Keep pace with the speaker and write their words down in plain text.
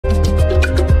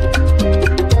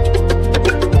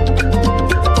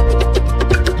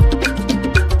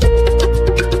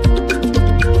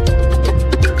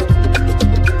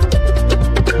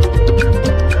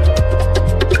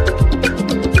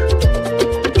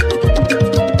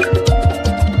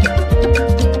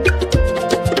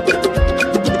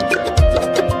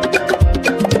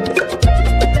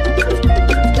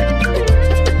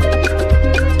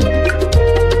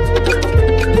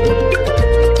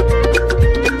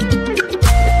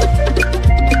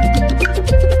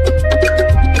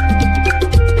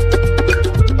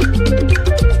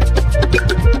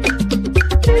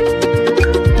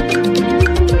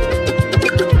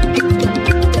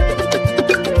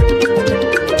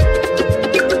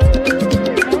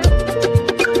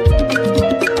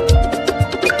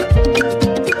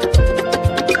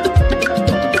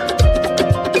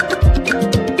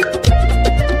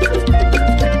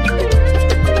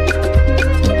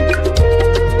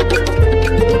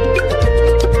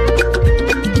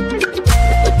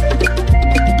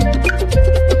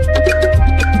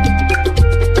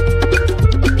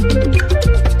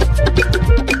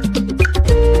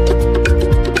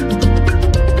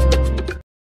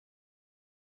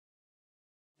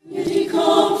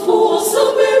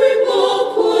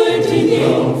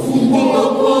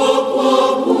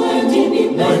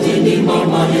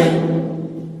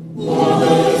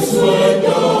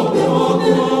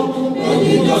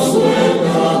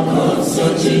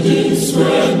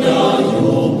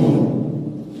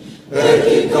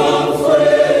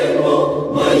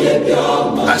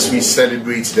As we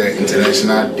celebrate the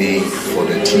International Day for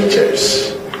the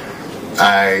Teachers,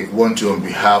 I want to, on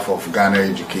behalf of Ghana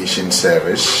Education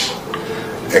Service,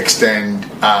 extend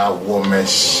our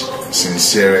warmest,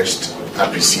 sincerest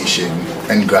appreciation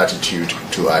and gratitude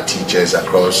to our teachers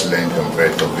across length and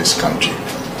breadth of this country.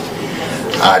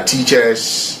 Our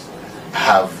teachers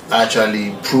have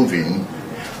actually proven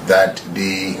that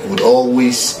they would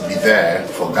always be there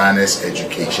for Ghana's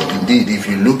education. Indeed, if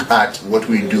you look at what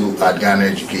we do at Ghana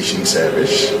Education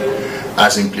Service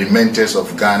as implementers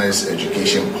of Ghana's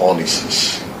education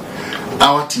policies,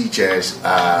 our teachers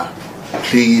are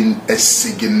playing a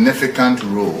significant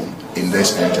role in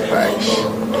this enterprise.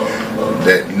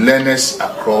 The learners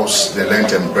across the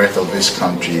length and breadth of this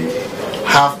country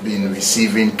have been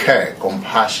receiving care,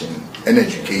 compassion, and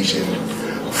education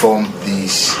from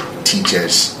these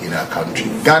teachers in our country.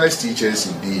 Ghana's teachers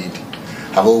indeed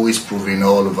have always proven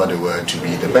all over the world to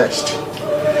be the best.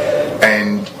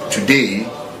 And today,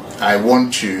 I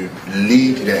want to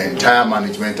lead the entire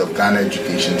management of Ghana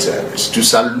Education Service to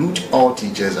salute all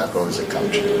teachers across the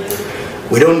country.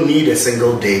 We don't need a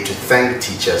single day to thank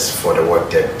teachers for the work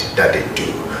that they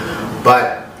do.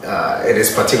 But it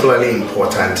is particularly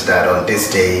important that on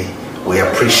this day, we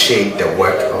appreciate the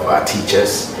work of our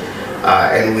teachers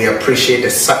and we appreciate the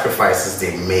sacrifices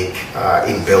they make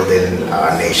in building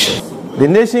our nation. The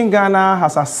nation Ghana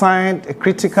has assigned a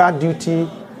critical duty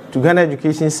to Ghana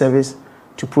Education Service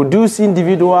to produce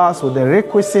individuals with the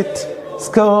requisite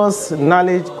skills,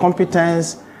 knowledge,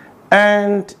 competence,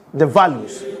 and the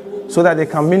values so that they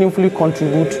can meaningfully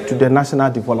contribute to the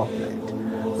national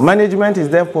development. Management is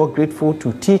therefore grateful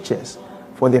to teachers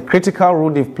for the critical role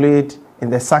they've played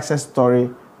in the success story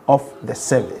of the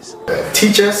service.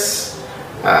 Teachers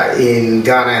in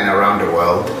Ghana and around the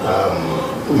world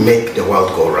make the world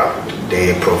go round.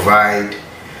 They provide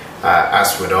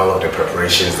us with all of the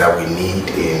preparations that we need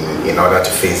in order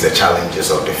to face the challenges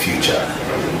of the future.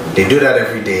 They do that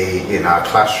every day in our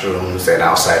classrooms and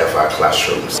outside of our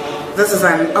classrooms. This is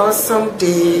an awesome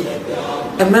day,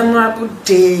 a memorable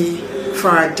day for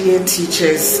our dear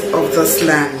teachers of this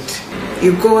land.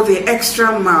 You go the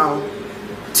extra mile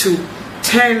to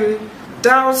turn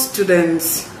dull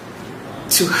students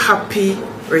to happy,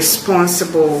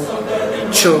 responsible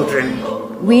children.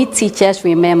 We teachers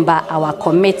remember our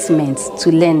commitment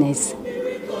to learners.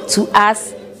 To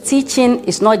us, teaching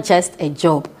is not just a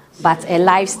job, but a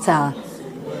lifestyle.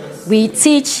 We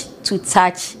teach to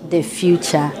touch the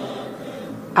future.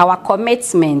 Our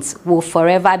commitment will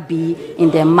forever be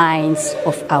in the minds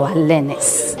of our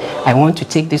learners. I want to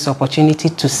take this opportunity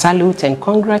to salute and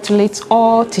congratulate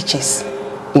all teachers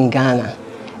in Ghana,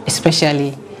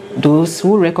 especially those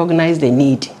who recognize the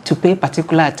need to pay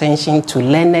particular attention to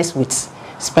learners with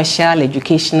special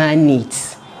educational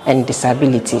needs and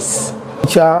disabilities.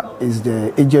 Teacher is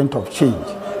the agent of change,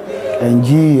 and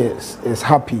GES is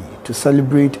happy to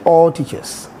celebrate all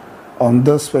teachers on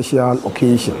this special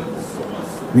occasion.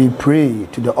 We pray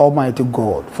to the Almighty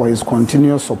God for His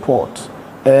continuous support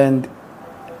and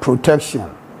protection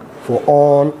for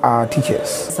all our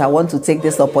teachers. I want to take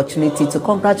this opportunity to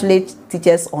congratulate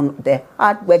teachers on the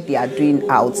hard work they are doing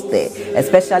out there,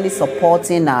 especially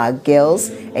supporting our girls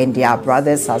and their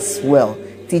brothers as well.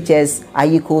 Teachers, I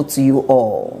equal to you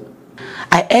all.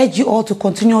 I urge you all to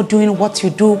continue doing what you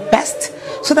do best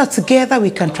so that together we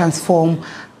can transform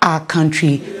our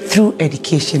country through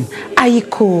education.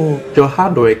 Ayiko. Your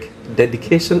hard work,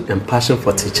 dedication, and passion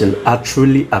for teaching are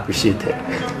truly appreciated.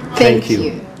 Thank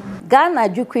you. Ghana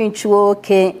jukwinchuo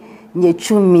ke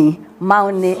nyechumi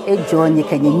maune ejo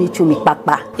nyechumi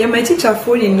papa. Ya my teacher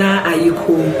for na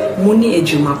ayiko muni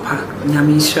ejumapa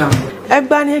nyamisha.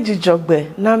 Egbani ejijogbe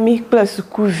na mi plus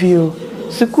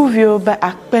sukuvio ba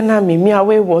akpena mi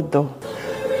awe wodo.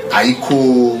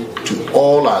 Ayiko to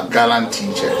all our gallant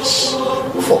teachers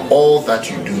for all that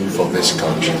you do for this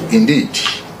country. Indeed,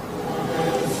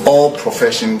 all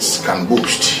professions can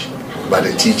boast, but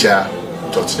the teacher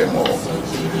taught them all.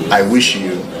 I wish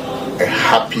you a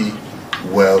happy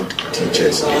World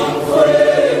Teachers Day.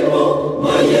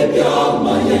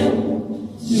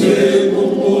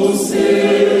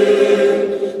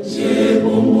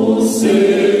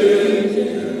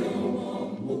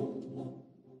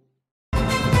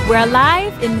 We're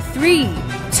live in 3,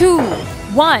 2,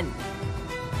 1.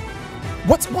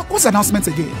 What's the announcement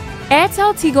again?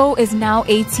 Airtel Tigo is now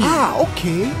 18. Ah,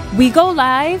 okay. We go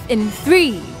live in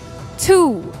 3,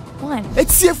 2, 1.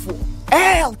 It's here for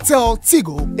Airtel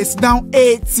Tigo is now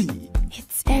 80.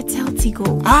 It's Airtel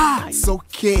Tigo. Ah, it's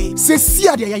okay. Say,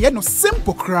 see, no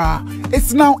simple cra.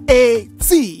 It's now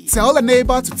AT. Tell a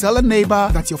neighbor to tell a neighbor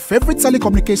that your favorite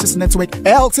telecommunications network,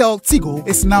 Airtel Tigo,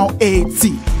 is now AT.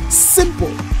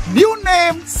 Simple. New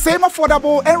name, same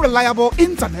affordable and reliable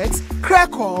internet, clear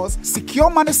calls, secure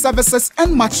money services,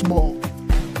 and much more.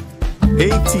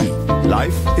 AT.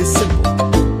 Life is simple.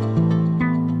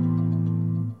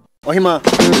 Ohima,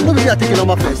 no be taking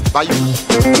number first. By you.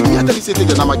 You have to say take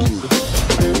the number give me.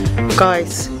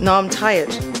 Guys, now I'm tired.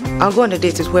 I'll go on a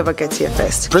date with whoever gets here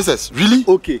first. Princess, really?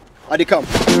 Okay. I dey come.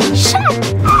 Shut up!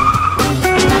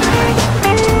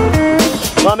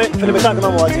 Mame, feel me talk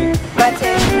now what?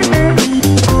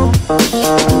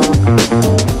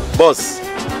 Boss,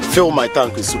 fill my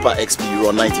tank with Super XP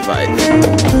Ron 95.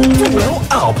 Fill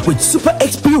up with Super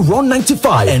XP Ron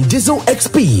 95 and Diesel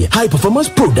XP high performance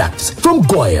products from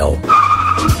Goyle.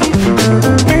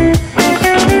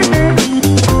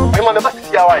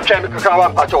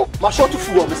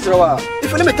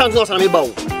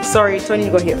 Sorry, Tony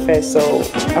got here first, so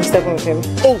I'm stepping with him.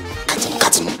 Oh,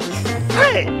 cut him.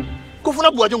 Hey, go for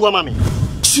mommy.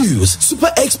 Choose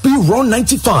Super XP Ron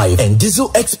 95 and Diesel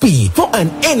XP for an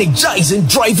energizing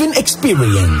driving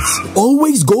experience.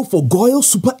 Always go for Goyle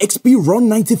Super XP Ron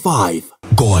 95.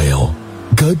 Goyle,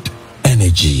 good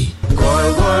energy.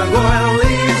 Goyle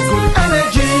is good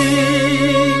energy.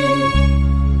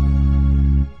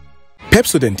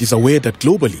 Pepsodent is aware that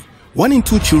globally, 1 in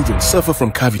 2 children suffer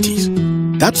from cavities.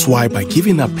 That's why by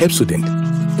giving her Pepsodent,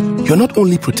 you're not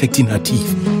only protecting her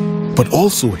teeth, but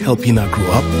also helping her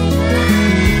grow up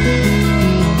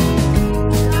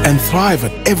and thrive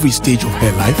at every stage of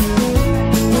her life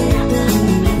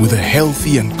with a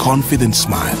healthy and confident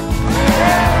smile,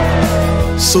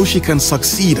 so she can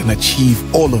succeed and achieve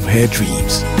all of her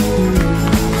dreams.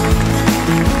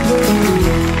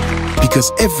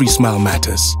 Because every smile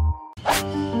matters.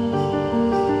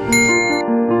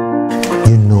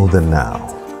 You know the now.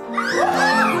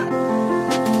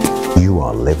 You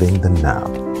are living the now.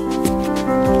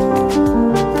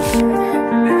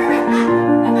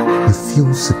 You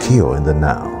feel secure in the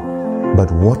now.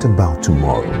 But what about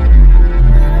tomorrow?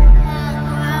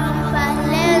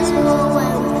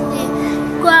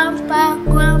 Grandpa,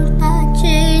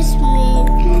 chase me.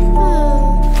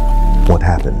 What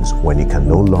happens when you can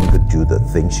no longer do the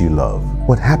things you love?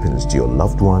 What happens to your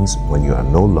loved ones when you are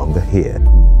no longer here?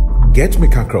 Get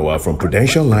Mikakrawa from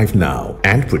Prudential Life now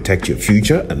and protect your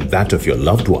future and that of your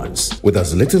loved ones. With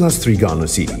as little as 3 Ghana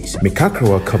cedis,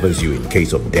 Mikakrawa covers you in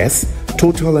case of death,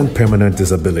 total and permanent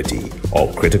disability,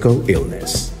 or critical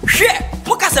illness.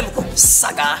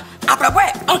 Saga, Abraboy,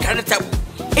 Uncle Tabu,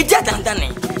 a dead and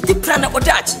Danny, the plan of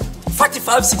Dutch,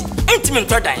 45 city, intimate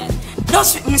Jordan. No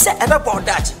sweet Miss Eberborn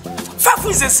Dutch. 5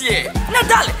 weeks this year,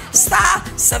 Nadal, star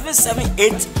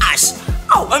 778 ash.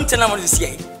 Oh, I'm telling you this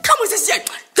year. Come with this year.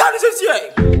 Come with this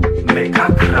year. Make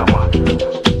up drama.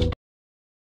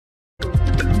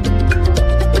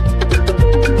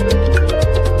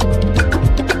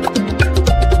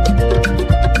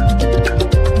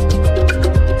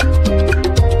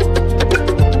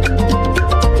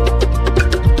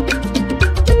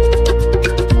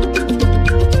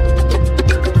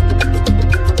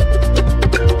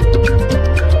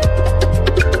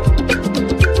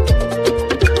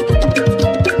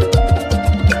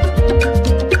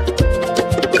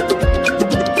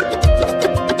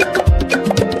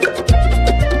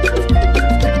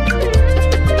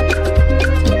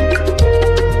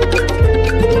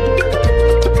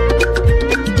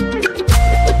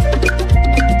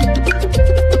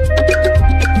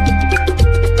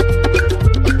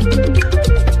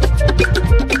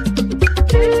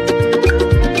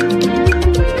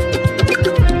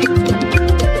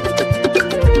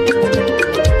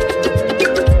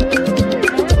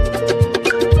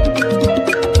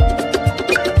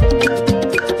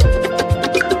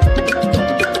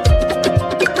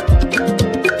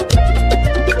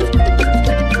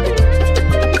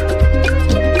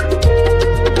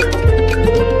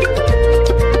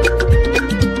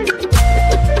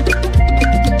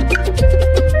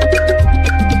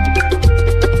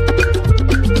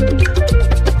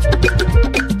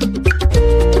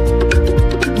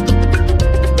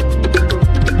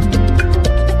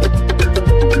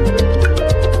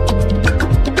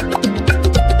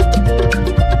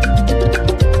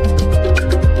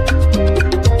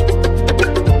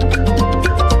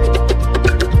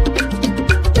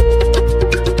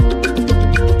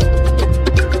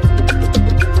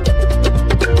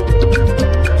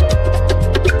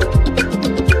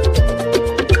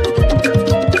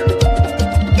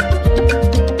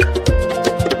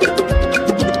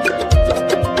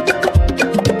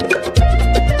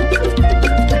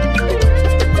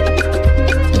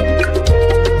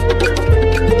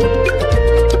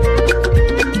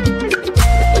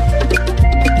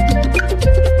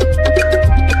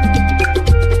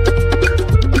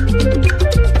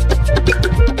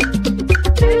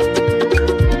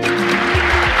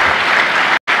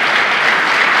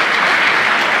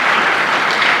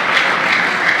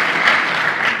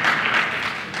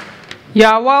 You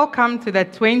are welcome to the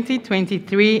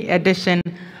 2023 edition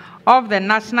of the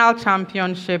National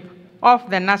Championship of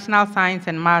the National Science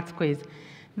and Maths Quiz.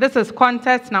 This is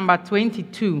contest number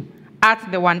 22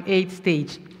 at the 1-8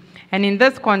 stage. And in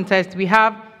this contest, we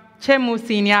have Chemu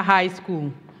Senior High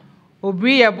School,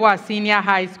 Obiri Yeboah Senior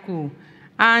High School,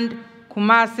 and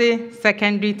Kumasi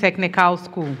Secondary Technical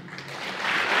School.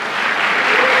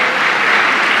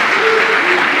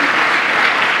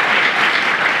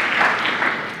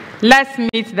 Let's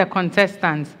meet the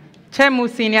contestants. Chemu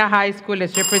Senior High School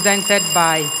is represented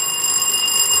by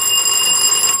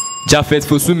Jafet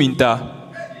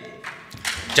Fosuminta,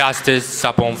 Justice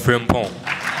Sapon Frimpong.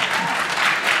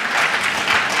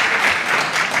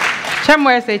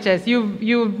 Chemu SHS,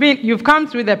 you've come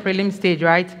through the prelim stage,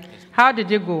 right? How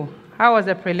did you go? How was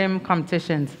the prelim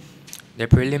competitions? The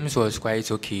prelims was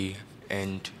quite okay,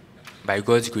 and by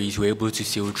God's grace, we were able to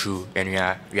sail through, and we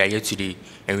are here today,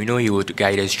 and we know He would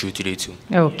guide us through today too.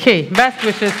 Okay, best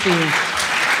wishes to you.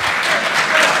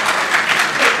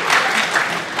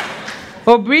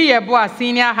 Obiri Yeboah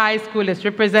Senior High School is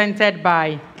represented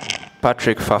by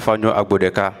Patrick Fafanyo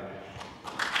Agbodeka,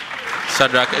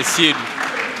 Shadrach Esiedu.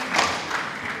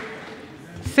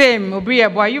 Same, Obiri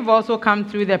Yeboah, you've also come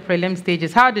through the prelim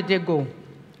stages. How did it go?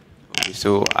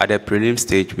 So at the prelim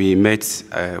stage, we met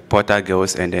Porter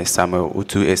Girls and then Samuel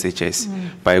Utu SHS.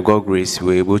 By God's grace, we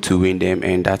were able to win them,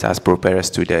 and that has propelled us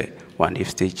to the 1-8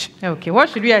 stage. Okay, what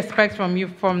should we expect from you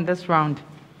from this round?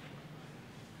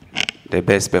 The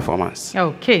best performance.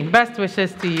 Okay, best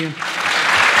wishes to you.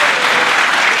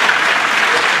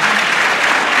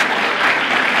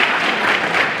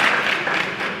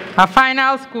 Our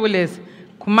final school is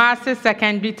Kumasi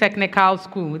Secondary Technical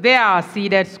School. They are a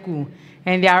seeded school,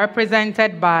 and they are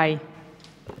represented by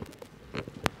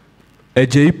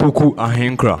Ejei Poku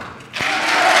Ahenkra,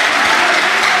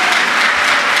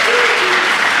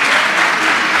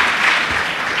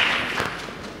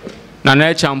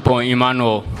 Nane Champon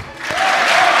Emmanuel,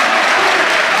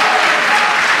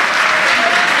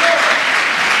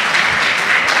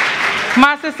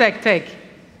 Kumasi Sectech.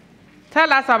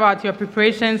 Tell us about your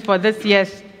preparations for this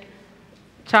year's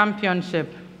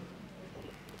championship.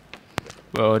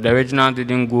 Well, the regional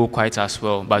didn't go quite as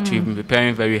well, but we've been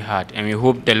preparing very hard, and we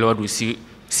hope the Lord will see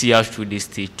us through this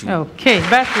stage too. Okay,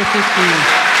 best wishes to you.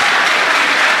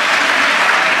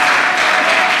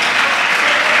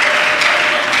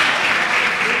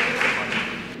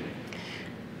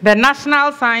 The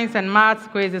National Science and Maths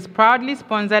Quiz is proudly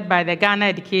sponsored by the Ghana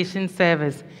Education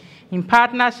Service in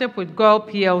partnership with GOIL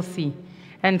PLC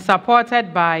and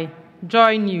supported by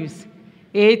Joy News,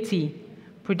 AT,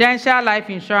 Prudential Life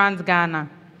Insurance Ghana,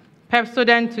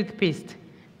 Pepsodent Toothpaste,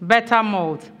 Better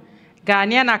Malt,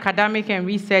 Ghanaian Academic and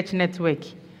Research Network,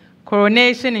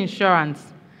 Coronation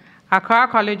Insurance, Accra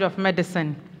College of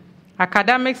Medicine,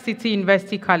 Academic City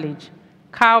University College,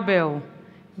 Cowbell,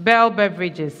 Bell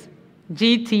Beverages,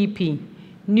 GTP,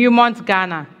 Newmont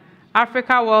Ghana,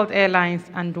 Africa World Airlines,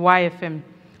 and YFM.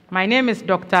 My name is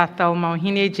Dr. Thelma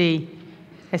Ohine J.,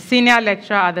 a senior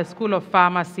lecturer at the School of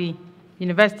Pharmacy,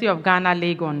 University of Ghana,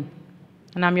 Legon,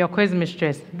 and I'm your quiz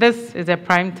mistress. This is a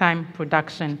primetime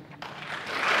production.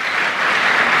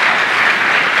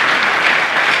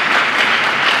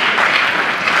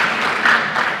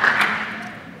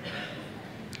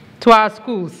 To our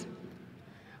schools,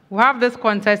 we have this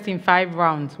contest in 5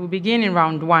 rounds. We'll begin in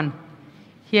round 1.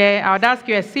 Here, I would ask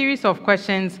you a series of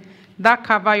questions that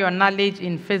cover your knowledge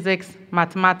in physics,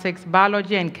 mathematics,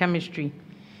 biology, and chemistry.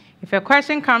 If a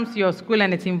question comes to your school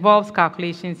and it involves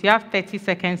calculations, you have 30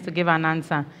 seconds to give an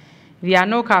answer. If there are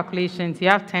no calculations, you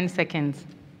have 10 seconds.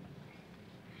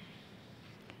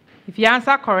 If you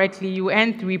answer correctly, you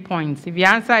earn 3 points. If your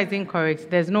answer is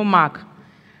incorrect, there's no mark.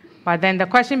 But then the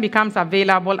question becomes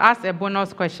available as a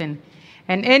bonus question.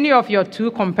 And any of your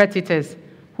 2 competitors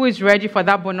who is ready for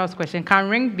that bonus question can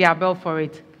ring their bell for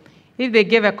it. If they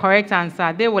give a correct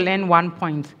answer, they will earn 1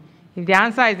 point. If the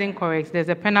answer is incorrect, there's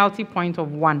a penalty point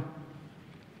of 1.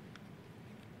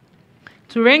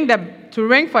 To ring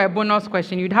for a bonus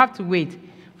question, you'd have to wait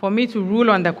for me to rule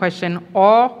on the question,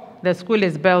 or the school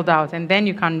is belled out, and then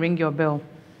you can ring your bell.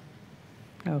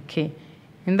 Okay.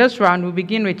 In this round, we'll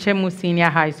begin with Chemu Senior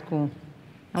High School.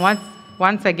 And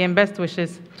once again, best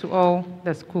wishes to all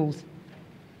the schools.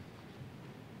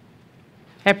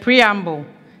 A preamble.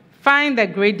 Find the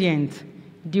gradient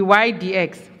dy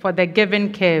dx for the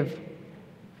given curve.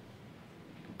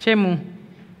 Chemu,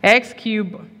 x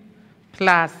cubed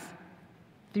plus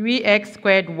 3x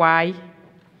squared y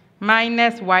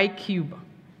minus y cubed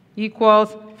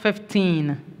equals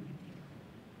 15.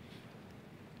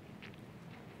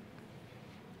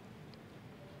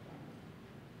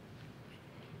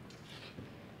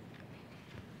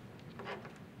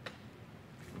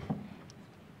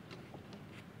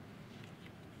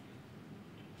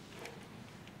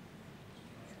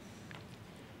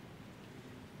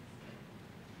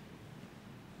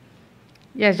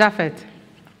 Yes, Japhet.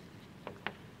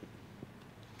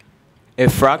 A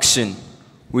fraction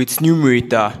with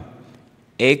numerator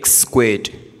x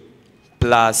squared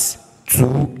plus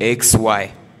 2xy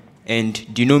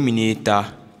and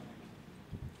denominator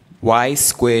y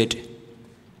squared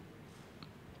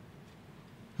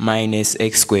minus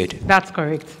x squared. That's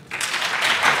correct.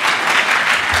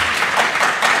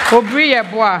 Obiri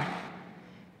Yeboah,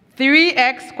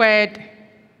 3x squared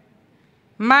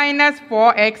minus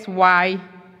 4xy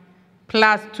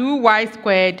plus 2y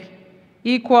squared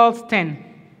equals 10.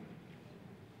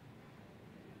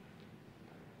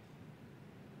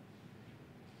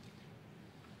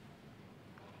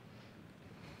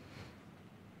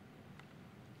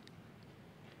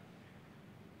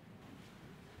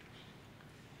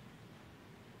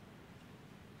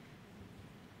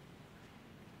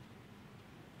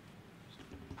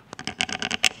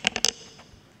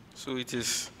 So it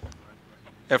is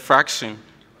a fraction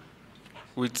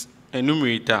with a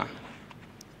numerator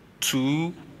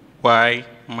 2y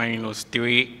minus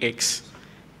 3x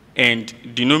and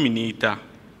denominator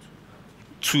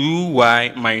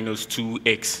 2y minus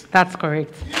 2x. That's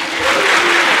correct.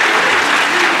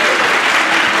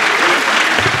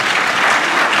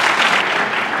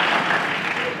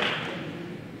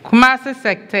 Kumasi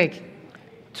Sectec,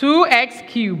 2x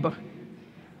cubed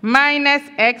minus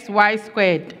xy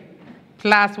squared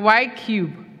plus y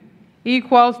cubed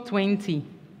equals 20.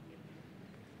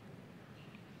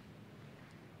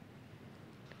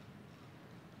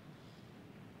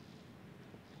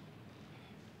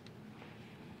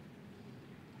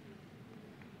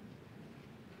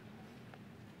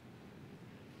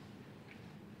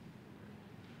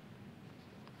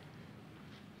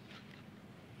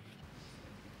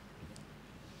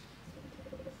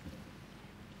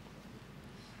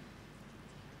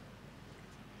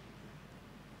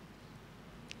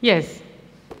 Yes.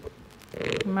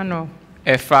 Mano.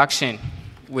 A fraction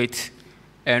with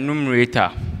a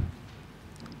numerator.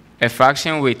 A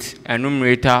fraction with a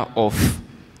numerator of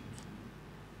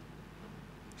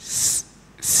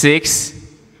 6x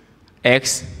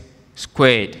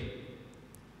squared.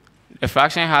 A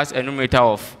fraction has a numerator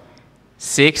of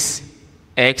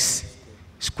 6x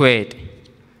squared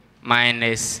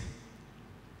minus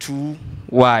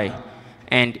 2y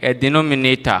and a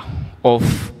denominator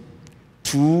of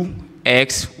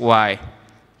 2xy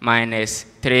minus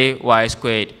 3y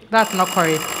squared. That's not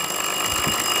correct.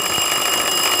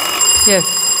 Yes.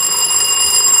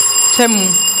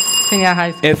 Chemu, senior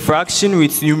high school. A fraction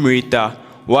with numerator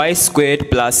y squared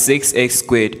plus 6x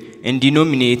squared and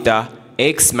denominator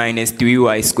x minus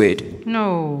 3y squared.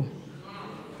 No.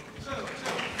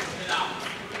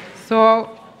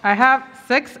 So I have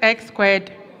 6x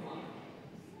squared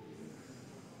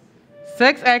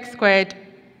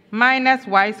minus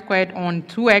y squared on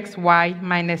 2xy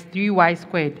minus 3y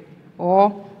squared,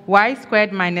 or y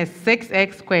squared minus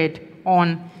 6x squared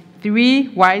on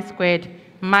 3y squared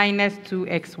minus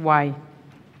 2xy.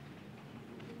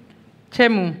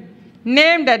 Chemu,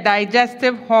 name the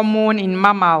digestive hormone in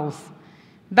mammals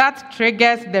that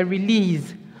triggers the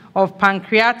release of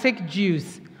pancreatic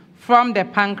juice from the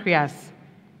pancreas.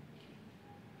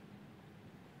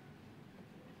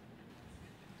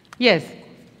 Yes.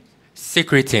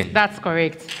 Secretin. That's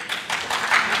correct.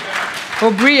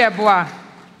 Obiri Yeboah,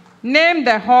 name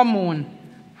the hormone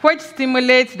which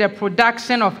stimulates the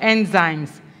production of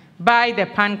enzymes by the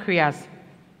pancreas.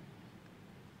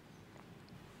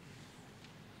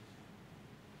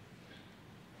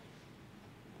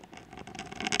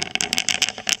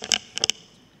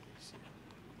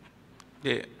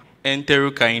 The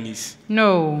enterokinase.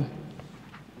 No.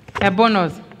 A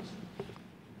bonus.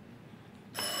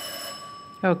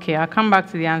 Okay, I'll come back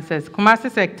to the answers.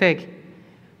 Kumasi Sectec,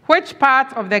 which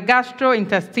part of the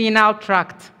gastrointestinal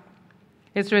tract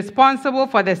is responsible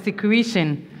for the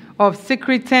secretion of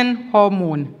secretin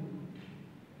hormone?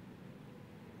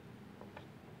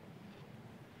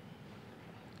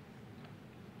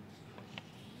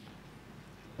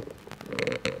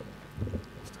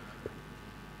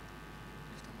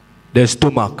 The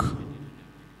stomach.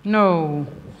 No.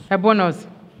 A bonus.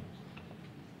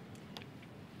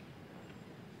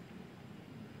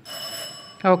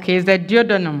 Okay, it's the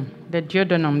duodenum. The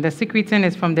duodenum. The secretin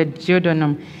is from the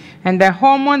duodenum. And the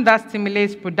hormone that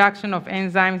stimulates production of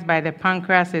enzymes by the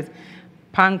pancreas is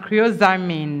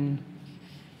pancreoxamine.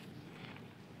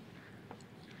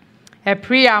 A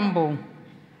preamble.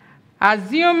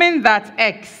 Assuming that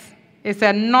X is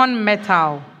a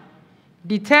non-metal,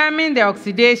 determine the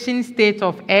oxidation state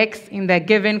of X in the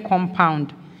given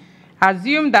compound.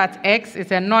 Assume that X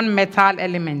is a non-metal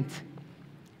element.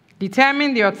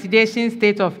 Determine the oxidation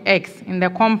state of X in the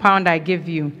compound I give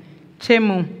you.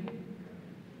 Chemu.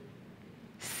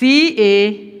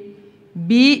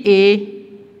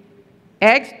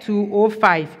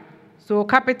 CaBaX2O5. So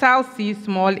capital C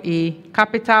small a,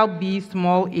 capital B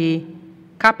small a,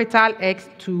 capital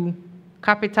X2,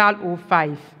 capital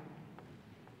O5.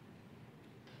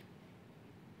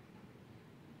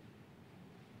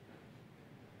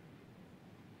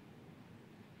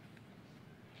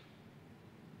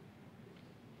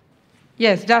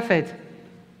 Yes, Japheth.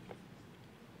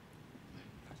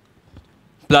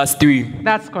 +3.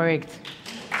 That's correct.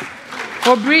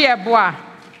 Obiri Yeboah,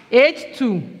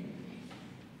 H2,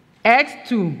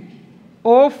 X2,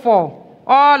 O4,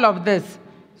 all of this,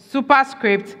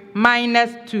 superscript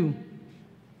 -2.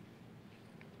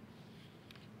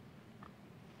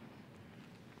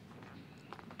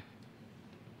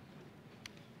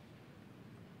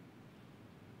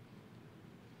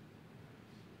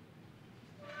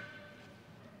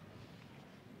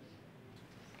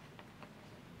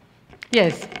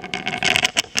 Yes.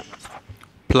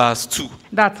 +2.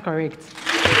 That's correct.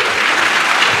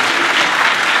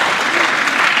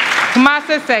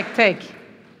 Kumasi Sectec,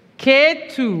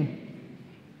 K2,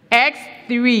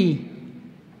 X3,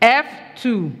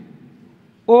 F2,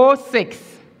 O6.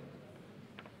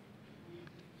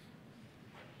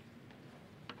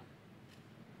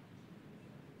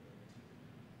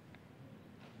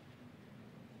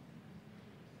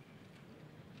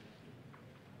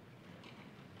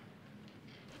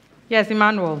 Yes,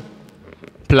 Emmanuel.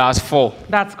 +4.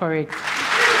 That's correct.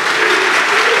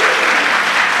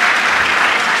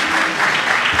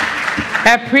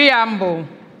 A preamble.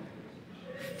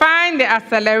 Find the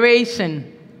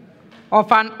acceleration of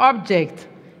an object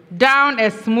down a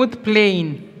smooth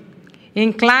plane,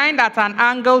 inclined at an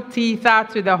angle theta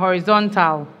to the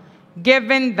horizontal,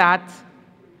 given that,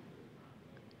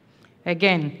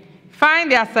 again, find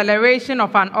the acceleration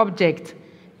of an object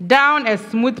down a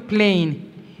smooth plane,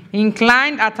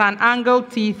 inclined at an angle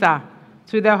theta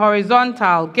to the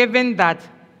horizontal, given that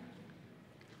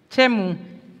Chemu,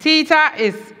 theta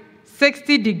is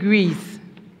 60 degrees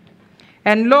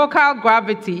and local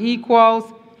gravity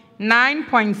equals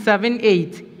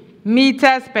 9.78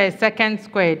 meters per second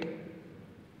squared.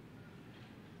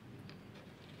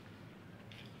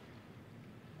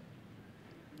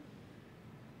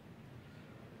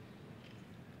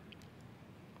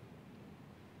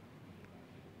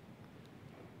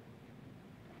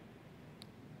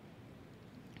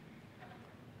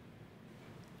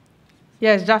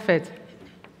 Yes, Japheth.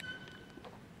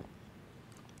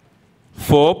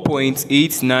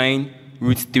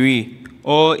 4.89√3,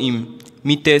 all in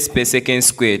meters per second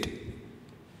squared.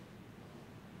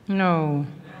 No.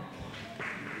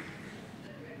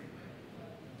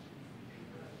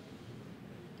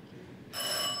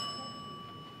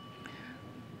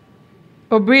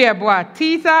 Obiri Yeboah,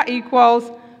 theta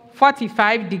equals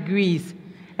 45 degrees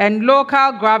and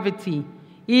local gravity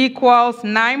equals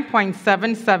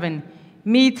 9.77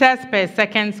 meters per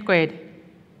second squared.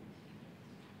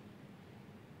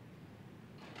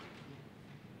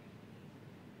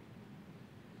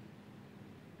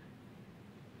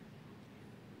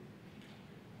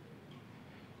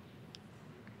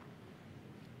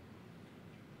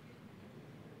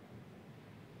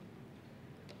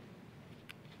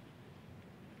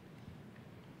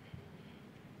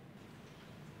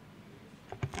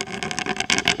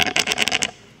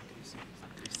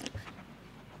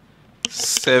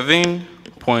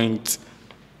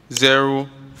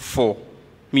 .04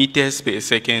 meters per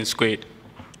second squared.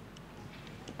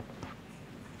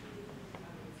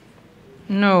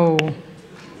 No.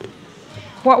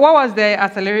 What was the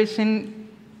acceleration,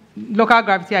 local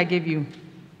gravity I gave you?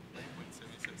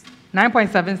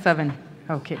 9.77.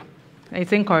 Okay.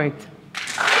 It's incorrect.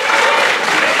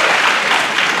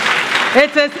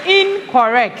 It is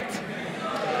incorrect.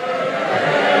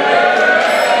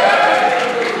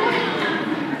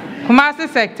 Kumasi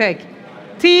Sectec,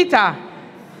 theta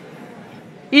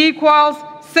equals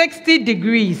 60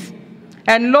 degrees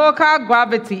and local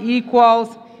gravity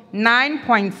equals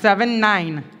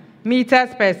 9.79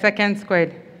 meters per second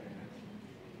squared.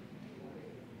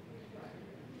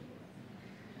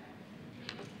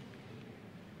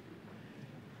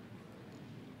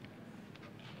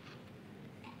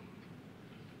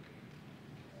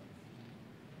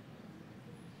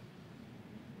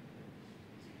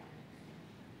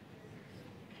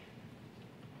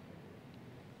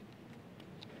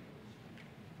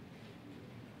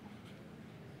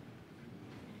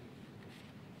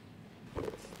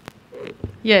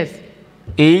 Yes.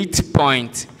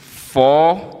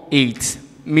 8.48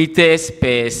 meters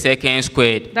per second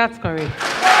squared. That's correct.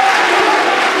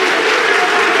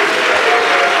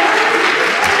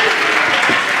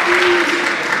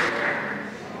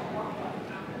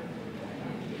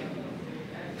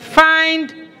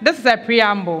 Find, this is a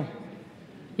preamble.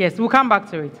 Yes, we'll come back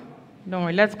to it. Don't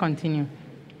worry, let's continue.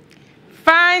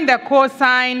 Find the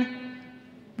cosine,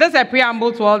 this is a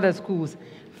preamble to all the schools.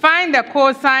 Find the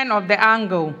cosine of the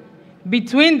angle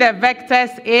between the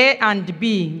vectors A and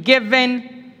B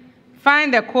given,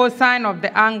 find the cosine of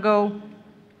the angle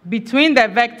between the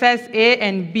vectors A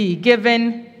and B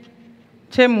given,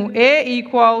 Chemu, A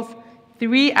equals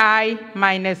 3I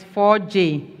minus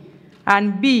 4J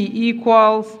and B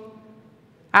equals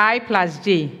I plus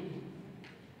J.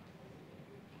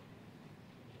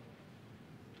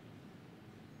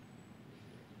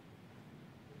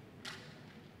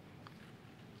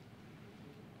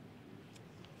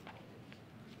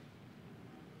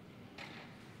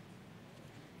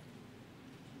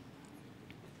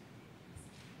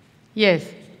 Yes.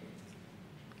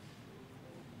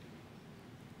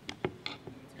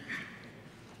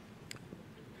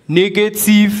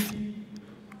 Negative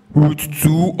root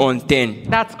 2 on 10.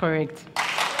 That's correct.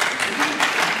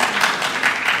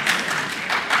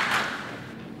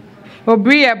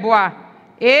 Obiri Yeboah,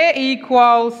 A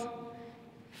equals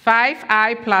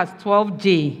 5I plus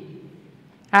 12J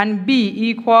and B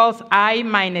equals I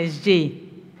minus J.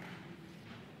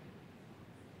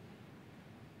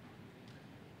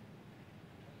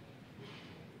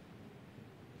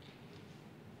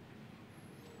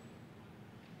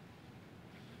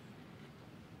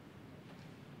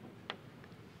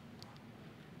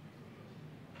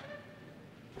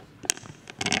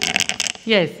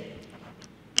 Yes.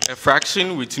 A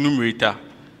fraction with numerator,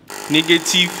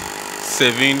 negative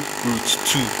 7 root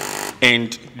 2,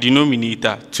 and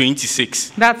denominator,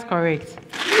 26. That's correct.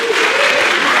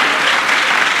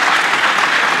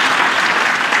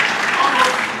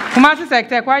 Kumasi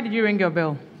Secretary, why did you ring your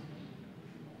bell?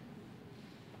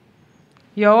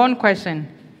 Your own question.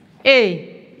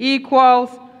 A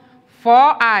equals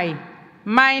 4I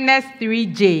minus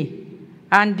 3J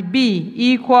and B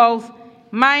equals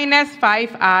minus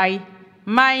 5I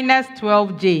minus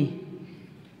 12J.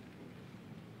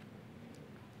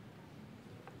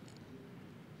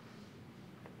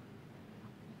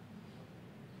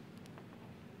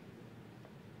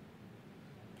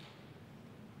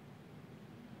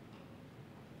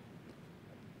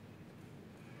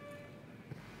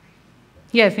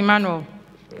 Yes, Emmanuel.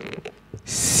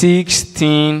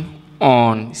 16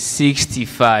 on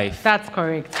 65. That's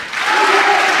correct.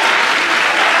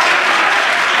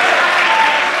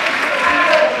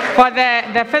 For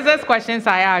the physics questions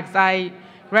I asked, I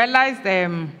realized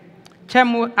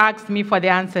Chemu asked me for the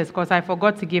answers because I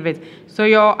forgot to give it. So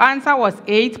your answer was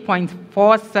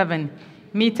 8.47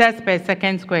 meters per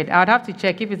second squared. I would have to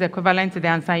check if it's equivalent to the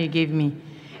answer you gave me.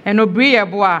 And Obiri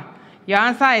Yeboah, your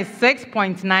answer is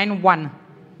 6.91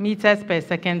 meters per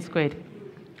second squared.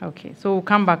 Okay, so we'll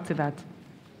come back to that.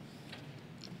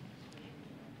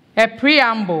 A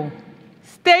preamble.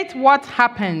 State what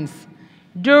happens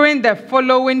during the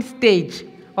following stage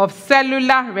of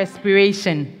cellular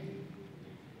respiration.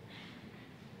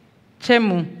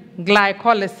 Chemu,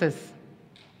 glycolysis.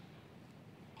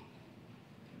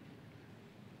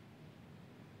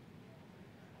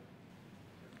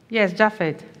 Yes,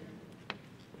 Japheth.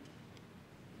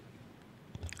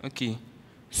 Okay,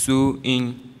 so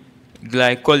in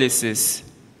glycolysis,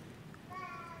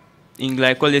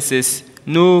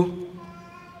 no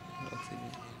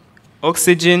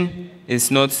oxygen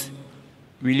is not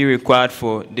really required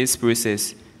for this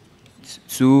process.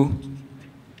 So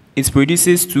it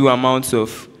produces 2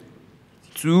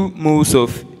 moles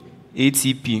of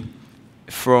ATP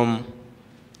from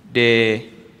the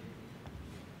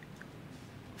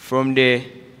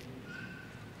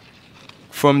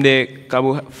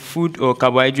food or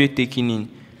carbohydrate taken in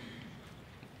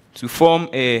to form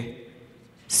a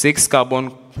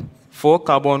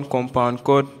 4-carbon compound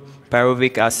called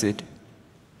pyruvic acid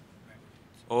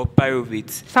or pyruvate.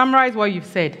 Summarize what you've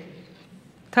said.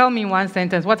 Tell me in one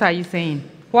sentence, what are you saying?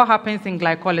 What happens in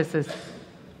glycolysis?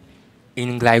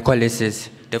 In glycolysis,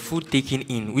 the food taken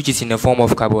in, which is in the form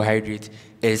of carbohydrate,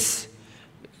 is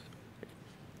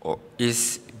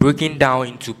broken down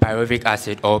into pyruvic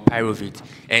acid or pyruvate,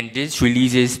 and this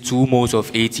releases 2 moles of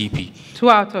ATP. 2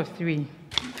 out of 3.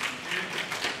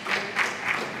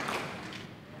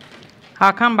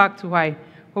 I'll come back to why.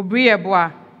 Obiri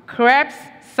Yeboah, Krebs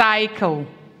cycle.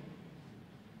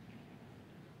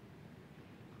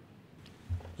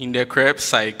 In the Krebs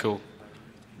cycle,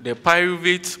 the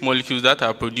pyruvate molecules that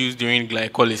are produced during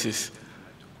glycolysis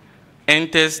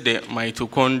enters the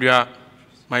mitochondria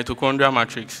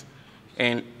matrix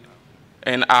and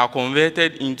are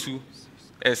converted into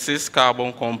a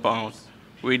 6-carbon compound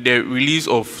with the release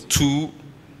of 2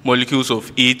 molecules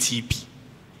of ATP.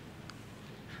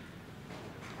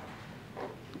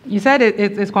 You said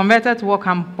it's converted to what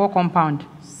compound?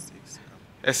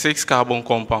 A 6-carbon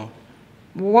compound.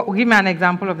 Give me an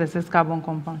example of the 6-carbon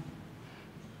compound.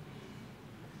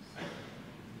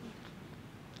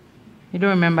 You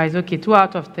don't remember, it's okay. 2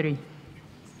 out of 3.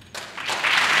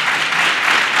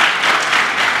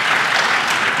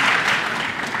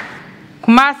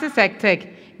 Kumasi Sectec,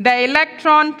 the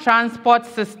electron transport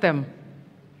system.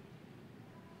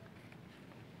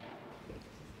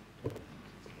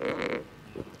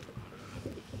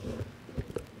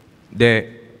 The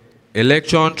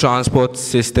electron transport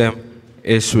system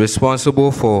is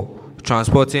responsible for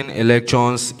transporting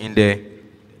electrons in the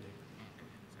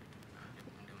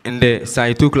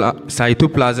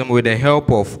cytoplasm with the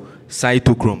help of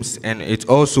cytochromes, and it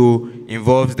also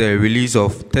involves the release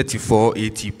of 34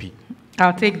 ATP.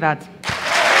 I'll take that.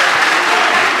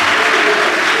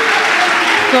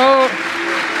 So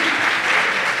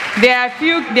there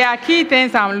are key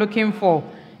things I'm looking for.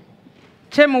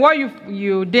 Chemu, what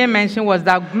you did mention was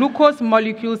that glucose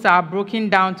molecules are broken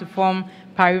down to form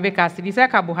pyruvic acid. These are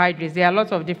carbohydrates. There are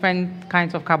lots of different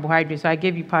kinds of carbohydrates, so I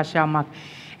gave you partial mark.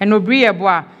 And Obiri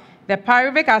Yeboah, the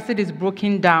pyruvic acid is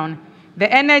broken down.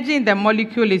 The energy in the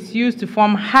molecule is used to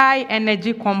form high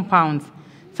energy compounds,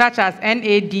 such as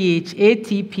NADH,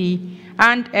 ATP,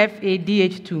 and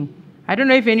FADH2. I don't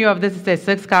know if any of this is a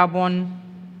 6-carbon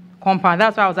compound.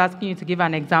 That's why I was asking you to give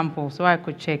an example so I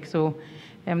could check. So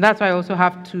that's why I also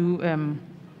have 2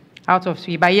 out of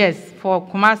 3. But yes, for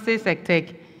Kumasi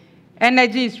Sectec,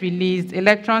 energy is released,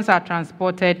 electrons are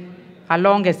transported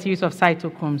along a series of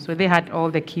cytochromes. So they had all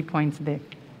the key points there.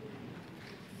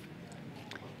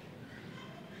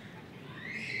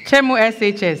 Chemu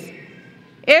SHS.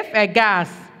 If a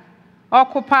gas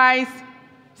occupies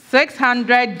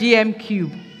 600 dm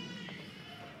cube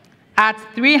at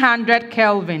 300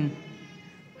 Kelvin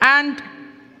and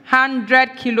 100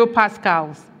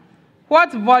 kilopascals,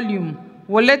 what volume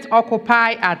will it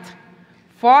occupy at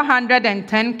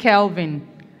 410 Kelvin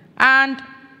and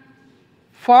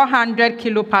 400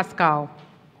 kilopascal?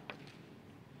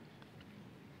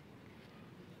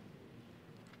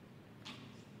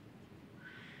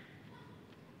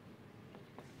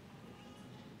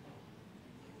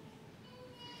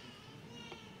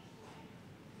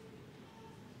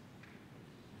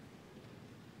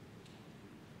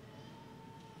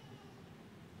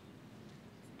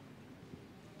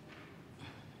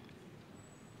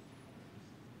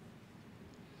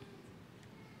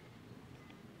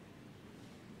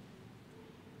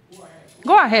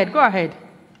 Go ahead, go ahead.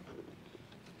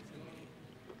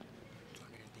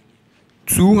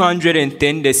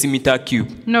 210 decimeter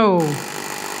cube. No.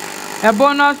 A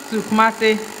bonus to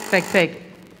Kumasi Sectec.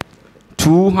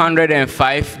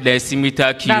 205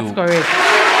 decimeter cube. That's correct.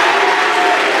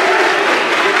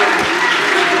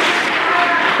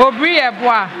 Obiri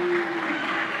Yeboah.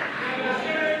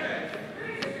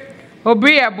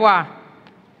 Obiri Yeboah.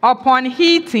 Upon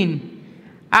heating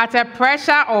at a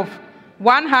pressure of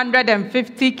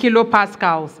 150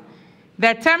 kilopascals,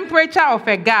 the temperature of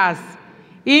a gas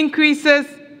increases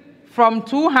from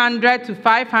 200 to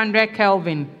 500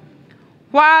 Kelvin,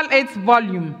 while its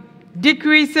volume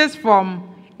decreases from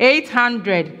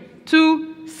 800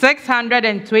 to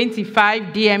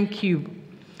 625 dm cube.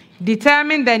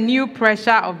 Determine the new pressure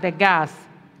of the gas.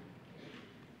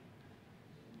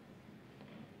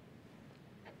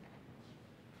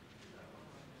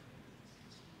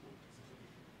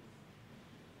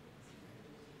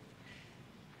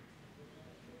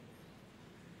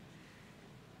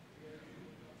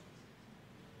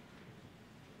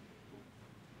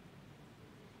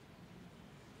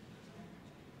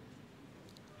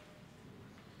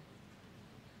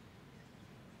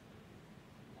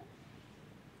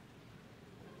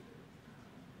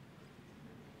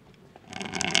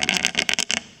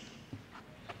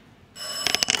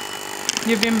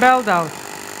 You've been bailed out.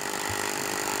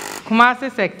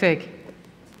 Kumasi Sectec.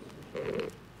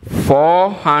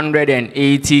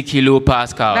 480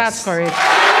 kilopascals. That's correct.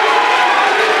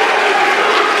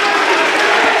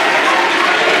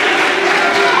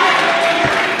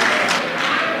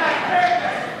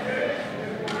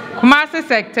 Kumasi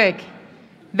Sectec.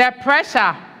 The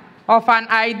pressure of an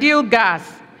ideal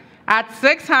gas at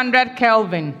 600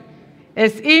 Kelvin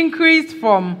is increased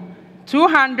from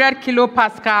 200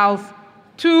 kilopascals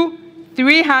to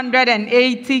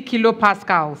 380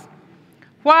 kilopascals,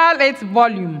 while its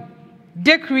volume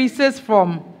decreases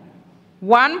from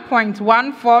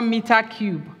 1.14 meter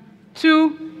cube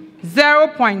to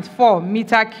 0.4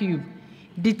 meter cube.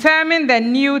 Determine the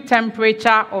new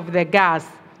temperature of the gas.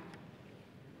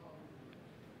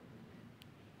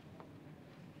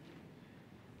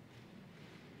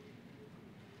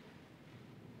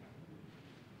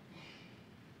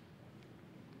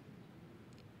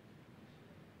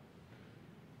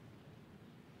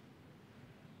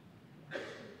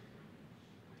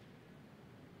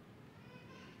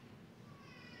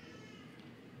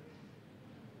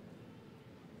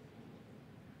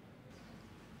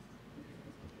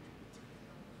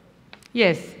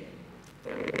 Yes.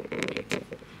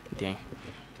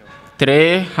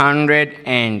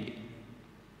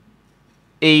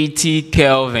 380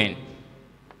 Kelvin.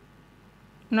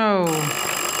 No.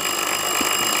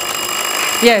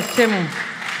 Yes, Chemu.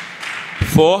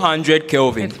 400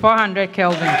 Kelvin. It's 400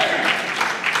 Kelvin.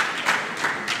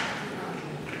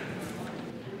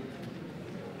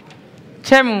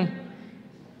 Chemu,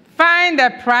 find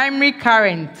the primary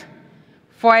current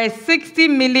for a 60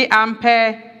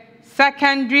 milliampere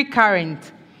secondary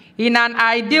current in an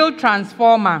ideal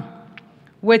transformer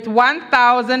with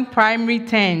 1,000 primary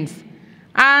turns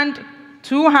and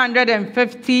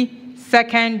 250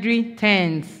 secondary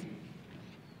turns.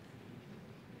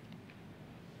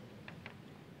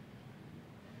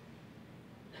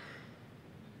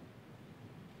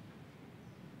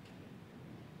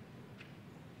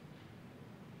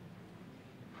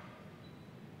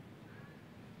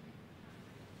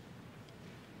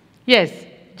 Yes,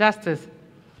 Justice.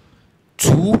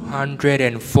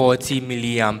 240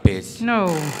 milliamperes. No.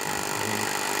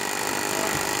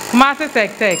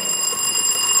 Kumasi Tek.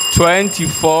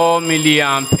 24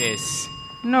 milliamperes.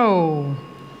 No.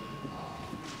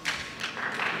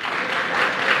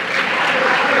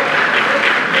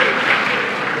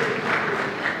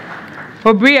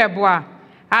 Obiri Yeboah,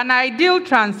 an ideal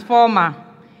transformer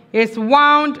is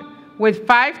wound with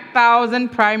 5,000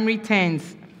 primary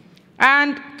turns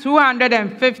and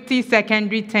 250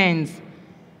 secondary turns.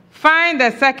 Find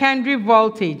the secondary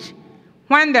voltage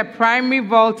when the primary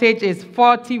voltage is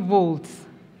 40 volts.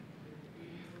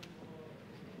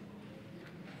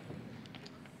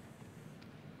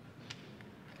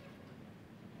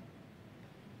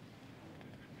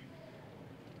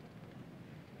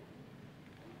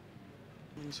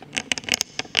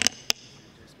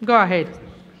 Go ahead.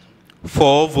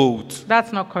 4 volts.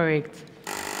 That's not correct.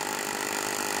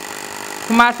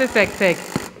 Kumasi Tek.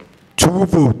 2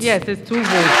 volts. Yes, it's 2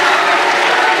 volts.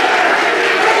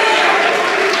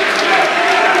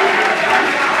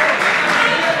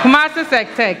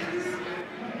 Kumasi Tek.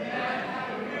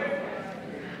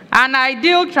 An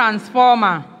ideal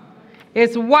transformer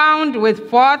is wound with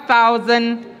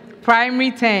 4,000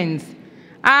 primary turns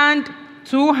and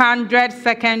 200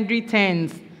 secondary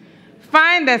turns.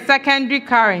 Find the secondary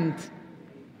current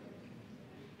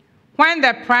when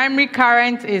the primary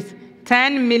current is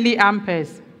 10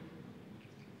 milliamperes.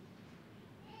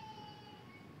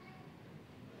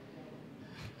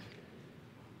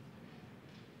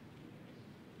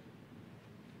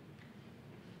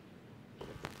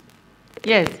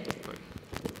 Yes.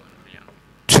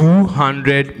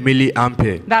 200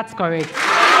 milliampere. That's correct.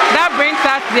 That brings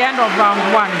us to the end of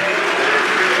round 1.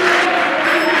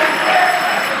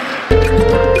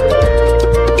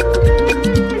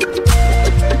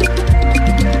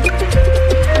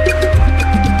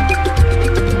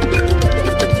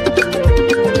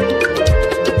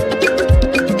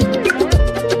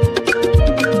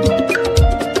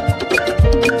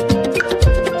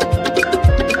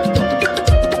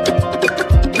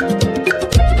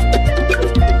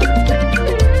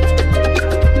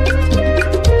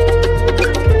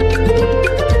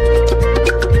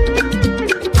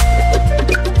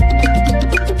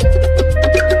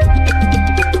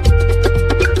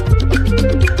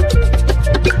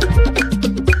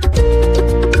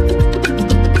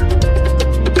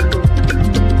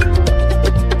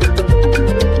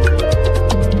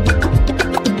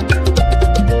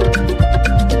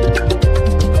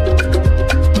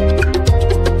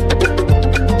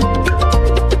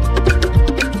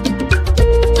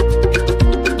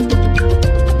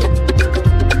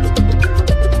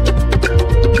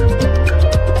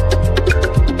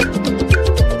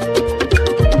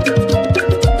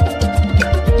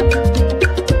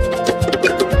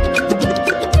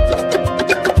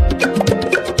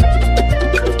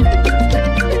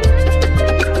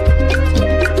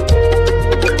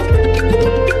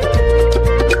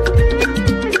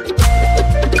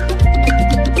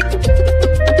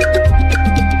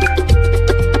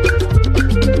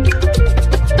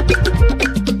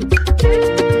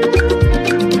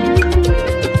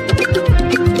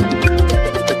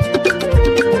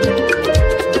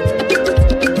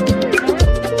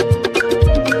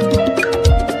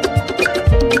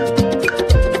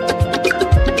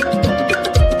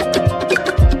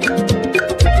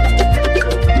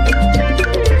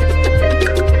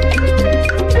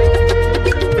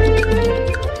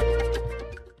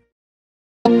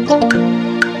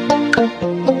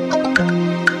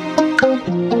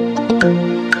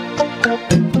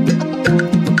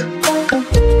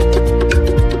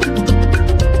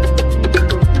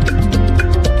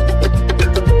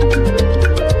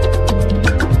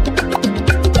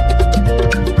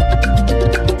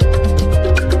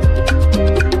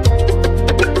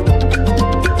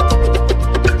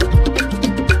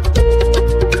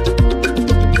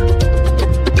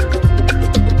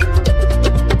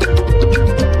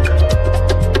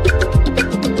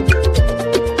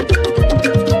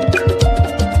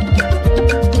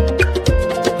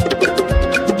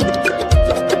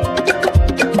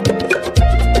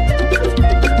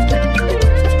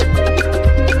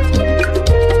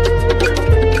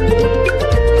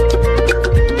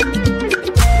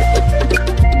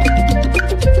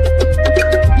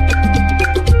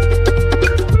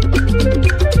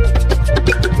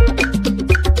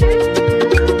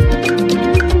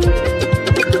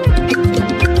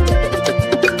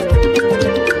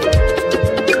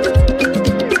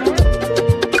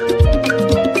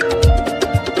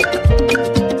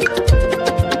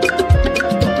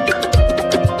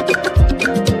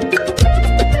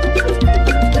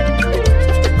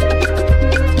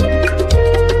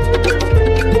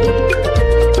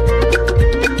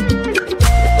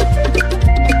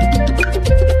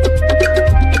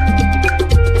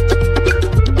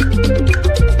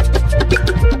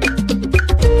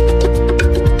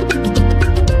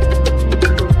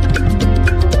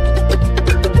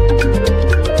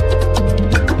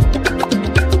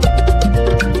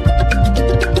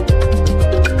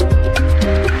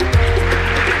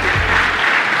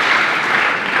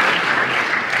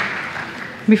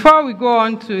 Before we go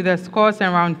on to the scores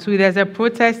in round 2, there's a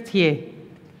protest here.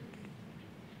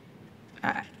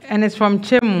 And it's from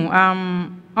Chemu.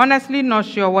 I'm honestly not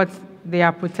sure what they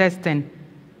are protesting.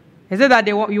 Is it that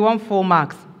you want full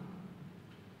marks?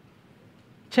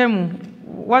 Chemu,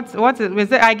 what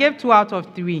is it? I gave 2 out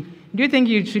of 3. Do you think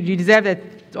you deserve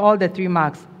all the 3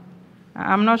 marks?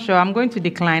 I'm not sure. I'm going to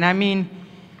decline. I mean,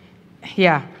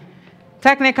 yeah.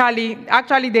 Technically,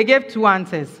 actually, they gave 2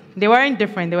 answers. They weren't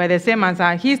different. They were the same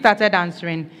answer. He started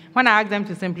answering. When I asked them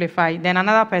to simplify, then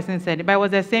another person said it, but it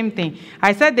was the same thing.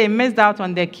 I said they missed out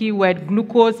on the keyword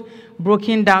glucose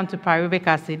broken down to pyruvic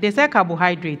acid. They said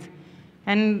carbohydrate,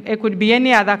 and it could be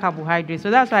any other carbohydrate.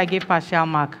 So that's why I gave partial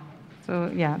mark.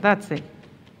 So yeah, that's it.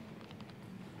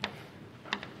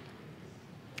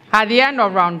 At the end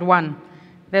of round 1,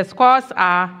 the scores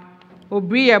are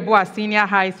Obiri Yeboah Senior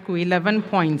High School, 11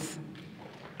 points.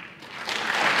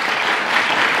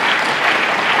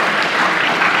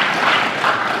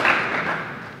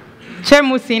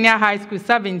 Chemu Senior High School,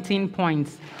 17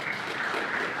 points.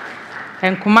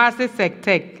 And Kumasi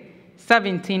Sectec,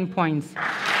 17 points.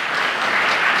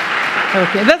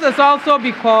 Okay, this is also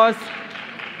because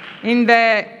in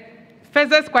the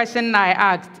physics question I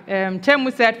asked,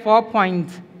 Chemu said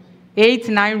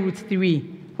 4.89 root 3,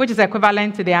 which is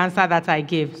equivalent to the answer that I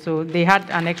gave. So they had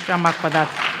an extra mark for that.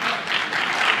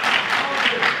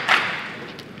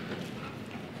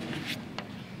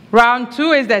 Round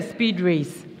 2 is the speed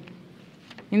race.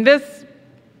 In this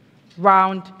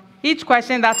round, each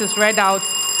question that is read out,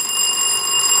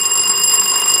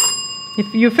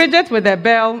 if you fidget with the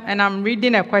bell and I'm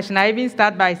reading a question, I even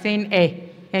start by saying eh,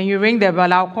 and you ring the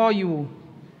bell, I'll call you.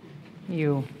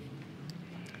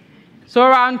 So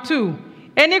round 2,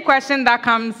 any question that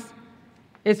comes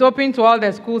is open to all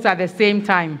the schools at the same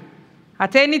time.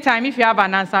 At any time, if you have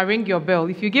an answer, ring your bell.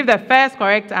 If you give the first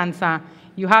correct answer,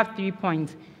 you have 3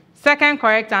 points. Second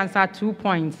correct answer, 2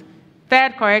 points.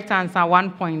 Third correct answer,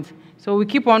 1 point. So we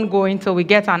keep on going till we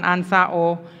get an answer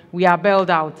or we are belled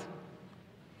out.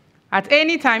 At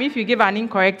any time, if you give an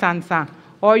incorrect answer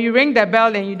or you ring the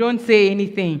bell and you don't say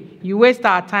anything, you waste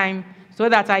our time so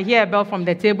that I hear a bell from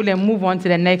the table and move on to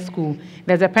the next school.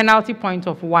 There's a penalty point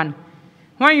of 1.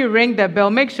 When you ring the bell,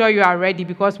 make sure you are ready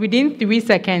because within 3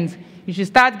 seconds, you should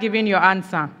start giving your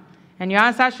answer. And your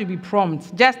answer should be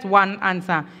prompt, just one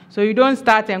answer. So you don't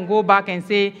start and go back and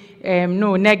say,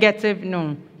 no, negative,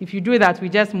 no. If you do that, we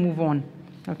just move on,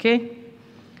 okay?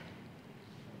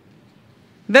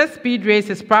 This speed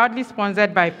race is proudly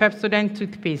sponsored by Pepsodent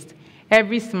Toothpaste.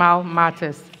 Every smile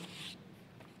matters.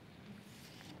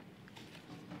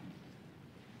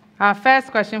 Our first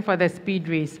question for the speed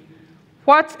race.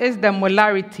 What is the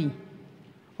molarity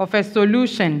of a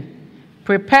solution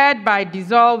prepared by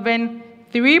dissolving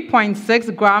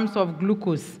 3.6 grams of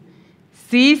glucose,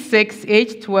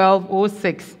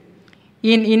 C6H12O6,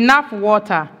 in enough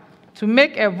water to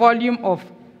make a volume of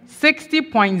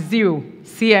 60.0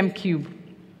 cm cube?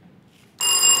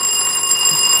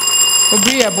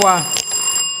 Obiri Yeboah.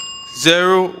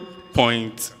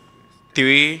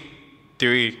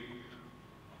 0.33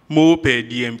 mole per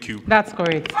dm cube. That's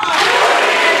correct.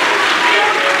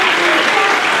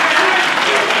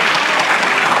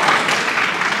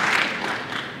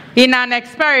 In an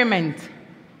experiment,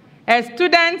 a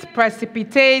student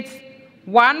precipitates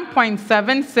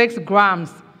 1.76 grams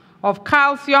of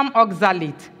calcium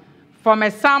oxalate from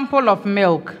a sample of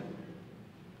milk.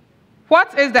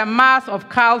 What is the mass of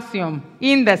calcium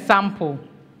in the sample?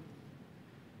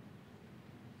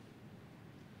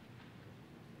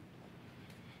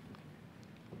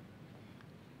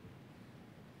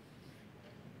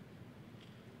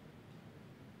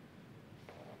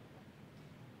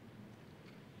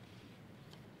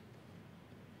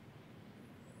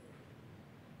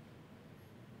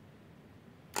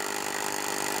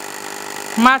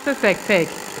 Master Sectec.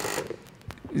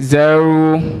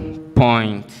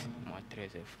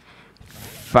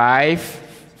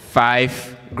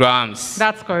 0.55 grams.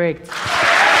 That's correct.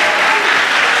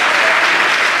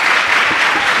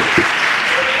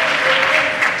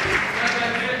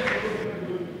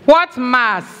 What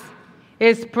mass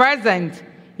is present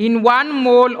in 1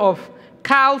 mole of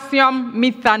calcium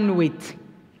methanoate?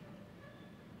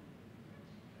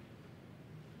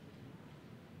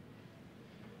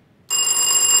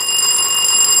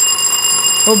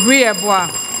 Obiri Yeboah.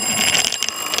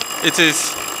 It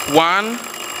is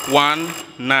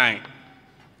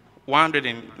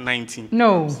 119.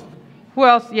 No. Who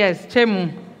else? Yes,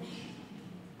 Chemu.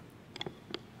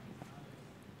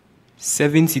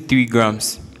 73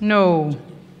 grams. No.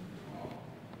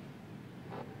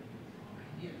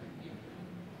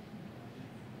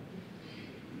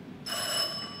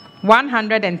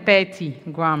 130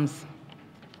 grams.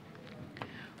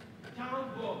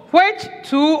 Which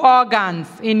two organs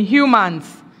in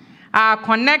humans are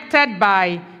connected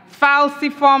by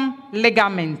falciform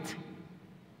ligament?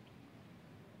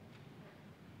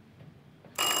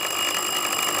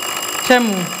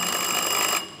 Chemu.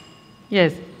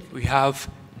 Yes. We have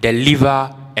the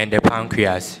liver and the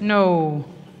pancreas. No.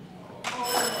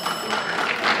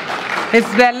 It's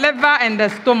the liver and the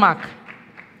stomach.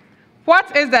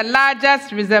 What is the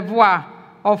largest reservoir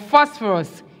of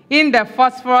phosphorus in the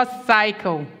phosphorus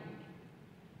cycle?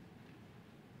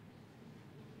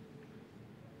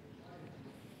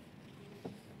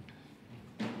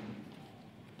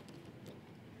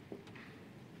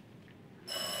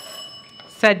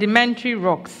 Sedimentary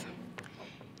rocks.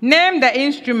 Name the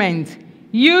instrument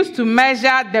used to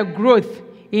measure the growth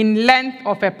in length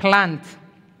of a plant.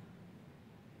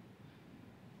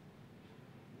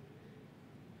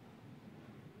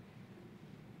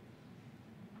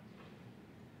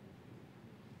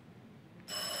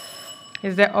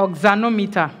 It's the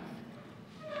oxanometer.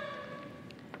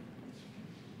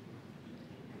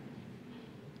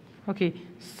 Okay.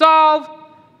 Solve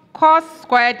cos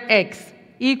squared x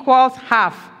equals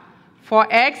half for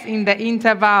x in the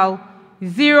interval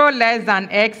 0 less than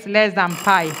x less than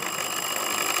pi.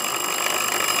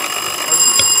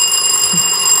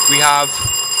 We have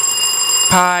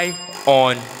pi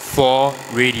on 4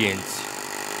 radians.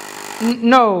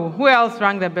 No. Who else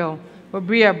rang the bell?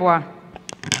 Obiri Yeboah.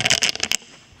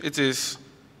 It is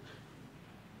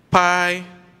pi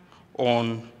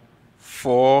on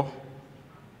 4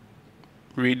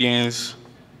 radians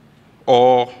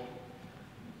or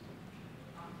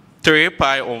 3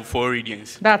 pi on 4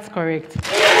 radians. That's correct.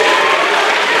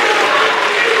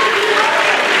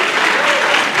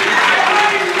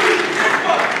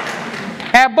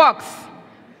 A box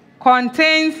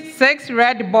contains 6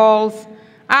 red balls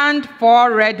and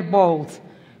 4 red balls.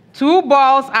 2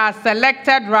 balls are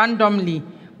selected randomly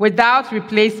without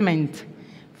replacement.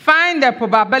 Find the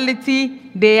probability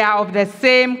they are of the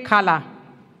same color.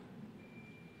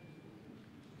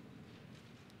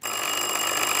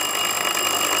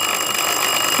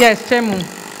 Yes, Chemu.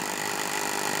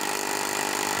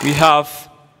 We have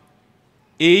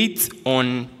 8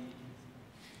 on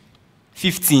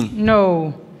 15.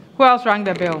 No. Who else rang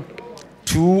the bell?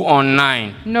 2 on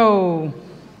 9. No.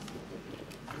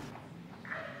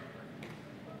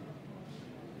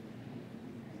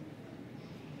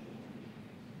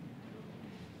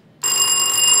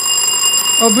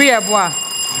 Obiri Yeboah.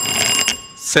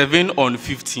 7 on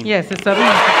 15. Yes, it's 7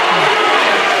 on 15.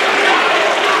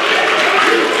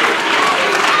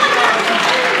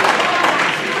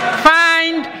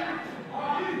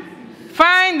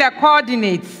 Find the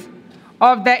coordinates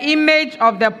of the image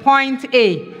of the point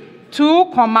A, 2,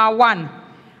 1,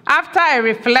 after a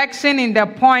reflection in the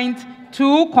point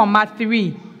 2,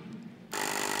 3.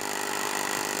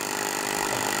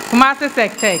 Kumasi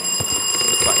Sector.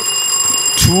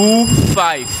 2,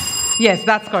 5. Yes,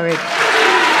 that's correct.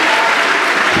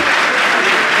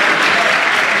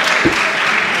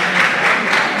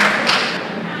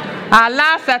 Our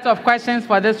last set of questions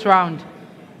for this round.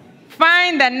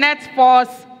 Find the net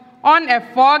force on a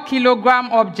 4-kilogram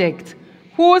object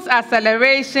whose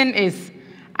acceleration is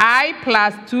I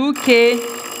plus 2k.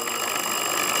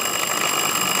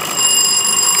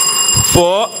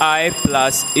 4I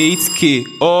plus 8k,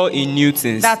 all in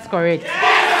newtons. That's correct.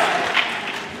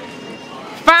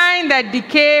 Find the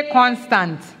decay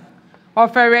constant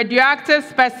of a radioactive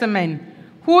specimen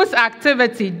whose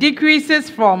activity decreases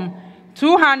from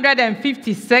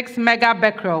 256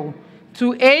 megabecquerel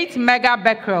to 8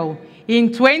 megabecquerel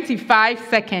in 25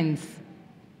 seconds.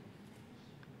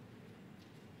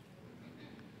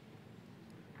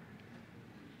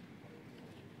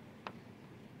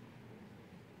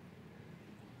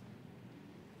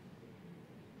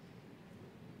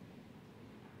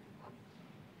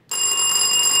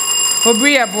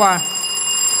 Obiri Yeboah.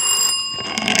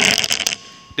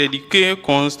 The decay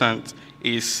constant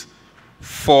is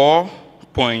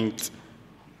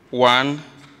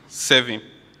 4.17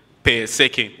 per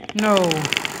second. No.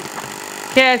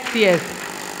 Yes.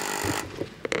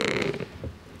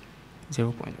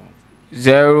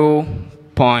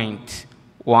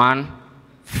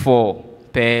 0.14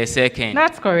 per second.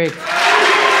 That's correct.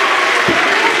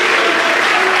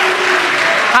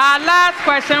 Our last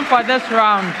question for this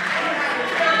round.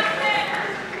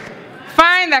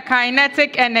 Find the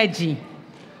kinetic energy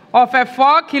of a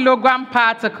 4-kilogram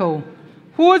particle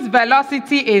whose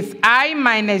velocity is I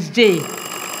minus j.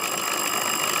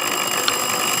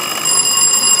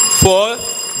 4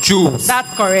 joules.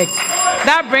 That's correct.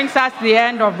 That brings us to the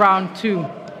end of round 2.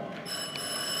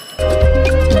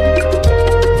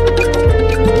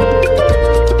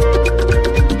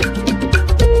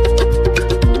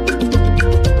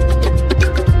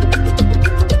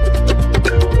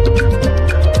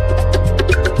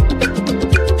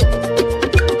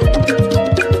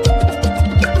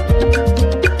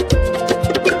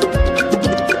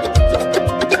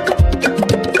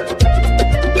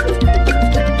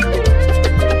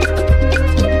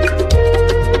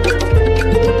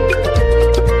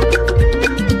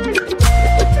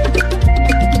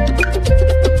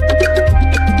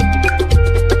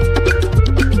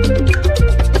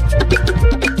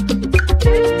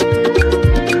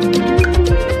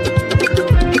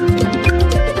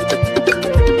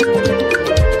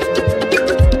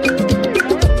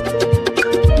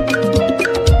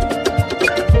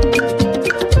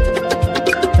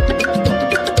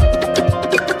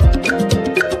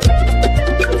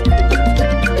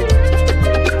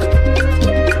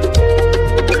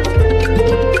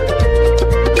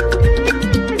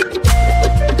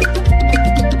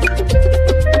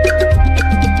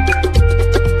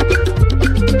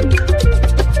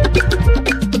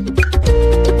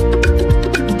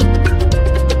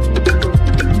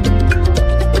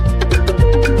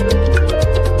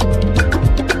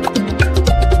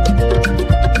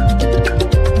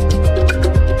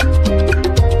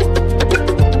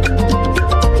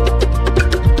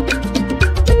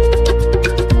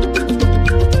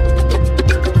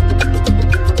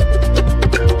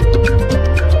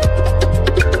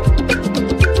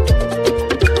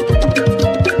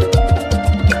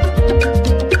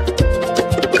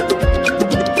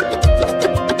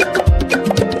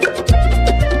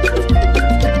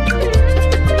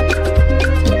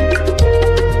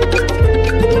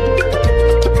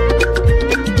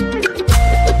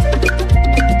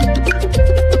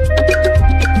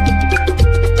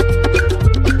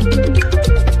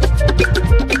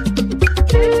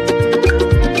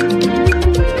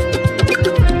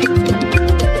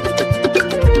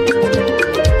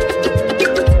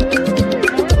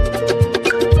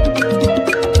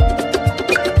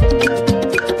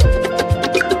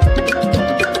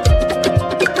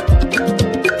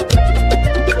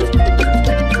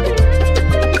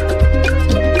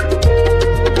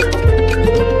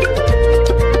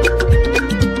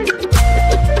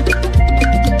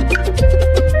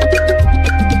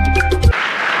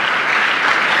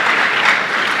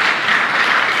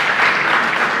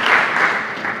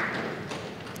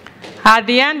 At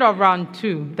the end of round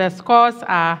 2, the scores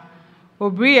are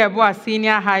Obiri Yeboah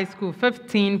Senior High School,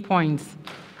 15 points.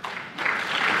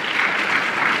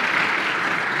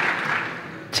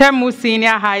 Chemu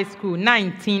Senior High School,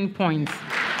 19 points.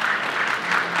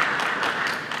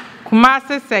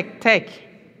 Kumasi Tech,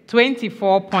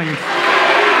 24 points.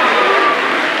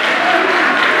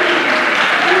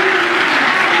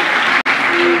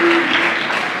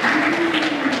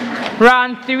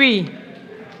 Round 3.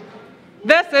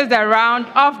 This is the round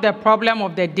of the problem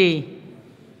of the day.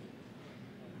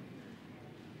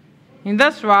 In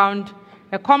this round,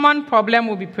 a common problem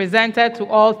will be presented to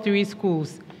all 3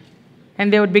 schools,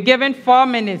 and they would be given 4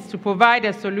 minutes to provide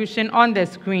a solution on the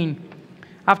screen.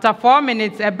 After 4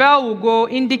 minutes, a bell will go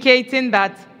indicating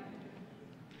that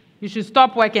you should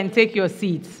stop work and take your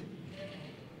seats.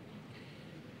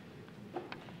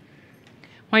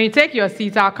 When you take your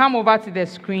seats, I'll come over to the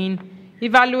screen,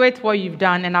 evaluate what you've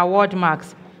done, and award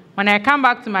marks. When I come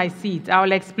back to my seat, I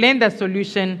will explain the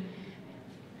solution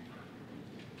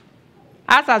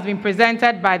as has been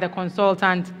presented by the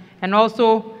consultant, and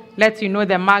also let you know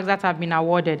the marks that have been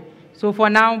awarded. So for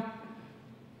now,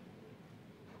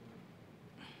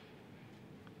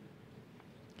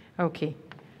 okay.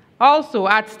 Also,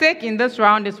 at stake in this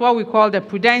round is what we call the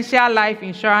Prudential Life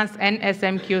Insurance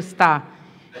NSMQ Star.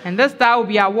 And this star will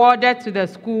be awarded to the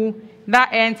school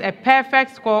that earns a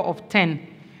perfect score of 10.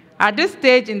 At this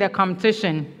stage in the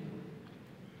competition,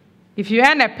 if you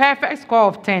earn a perfect score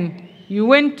of 10, you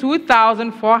win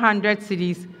 2,400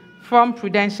 cedis from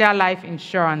Prudential Life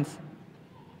Insurance.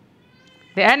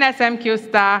 The NSMQ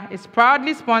Star is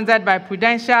proudly sponsored by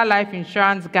Prudential Life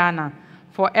Insurance Ghana,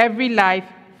 for every life,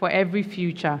 for every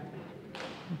future.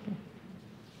 Okay.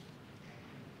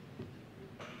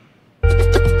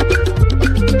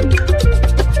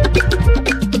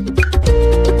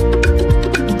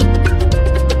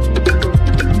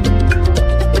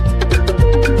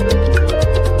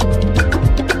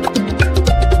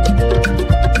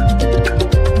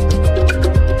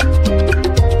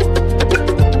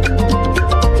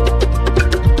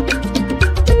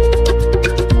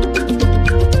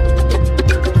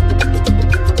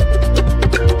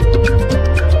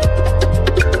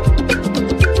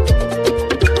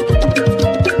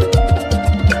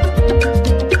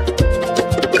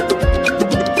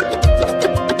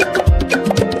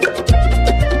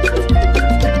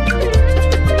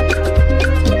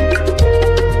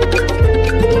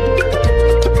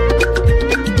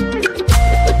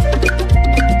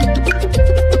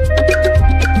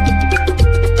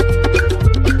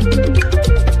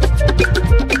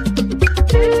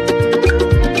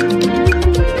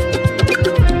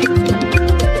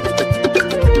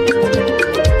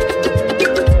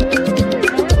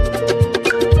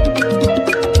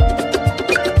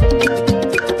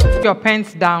 Your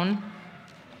pens down,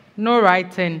 no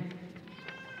writing.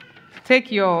 Take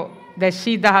the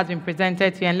sheet that has been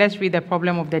presented to you and let's read the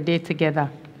problem of the day together.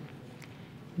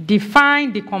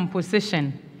 Define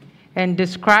decomposition and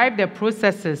describe the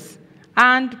processes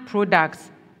and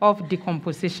products of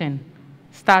decomposition.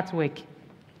 Start work.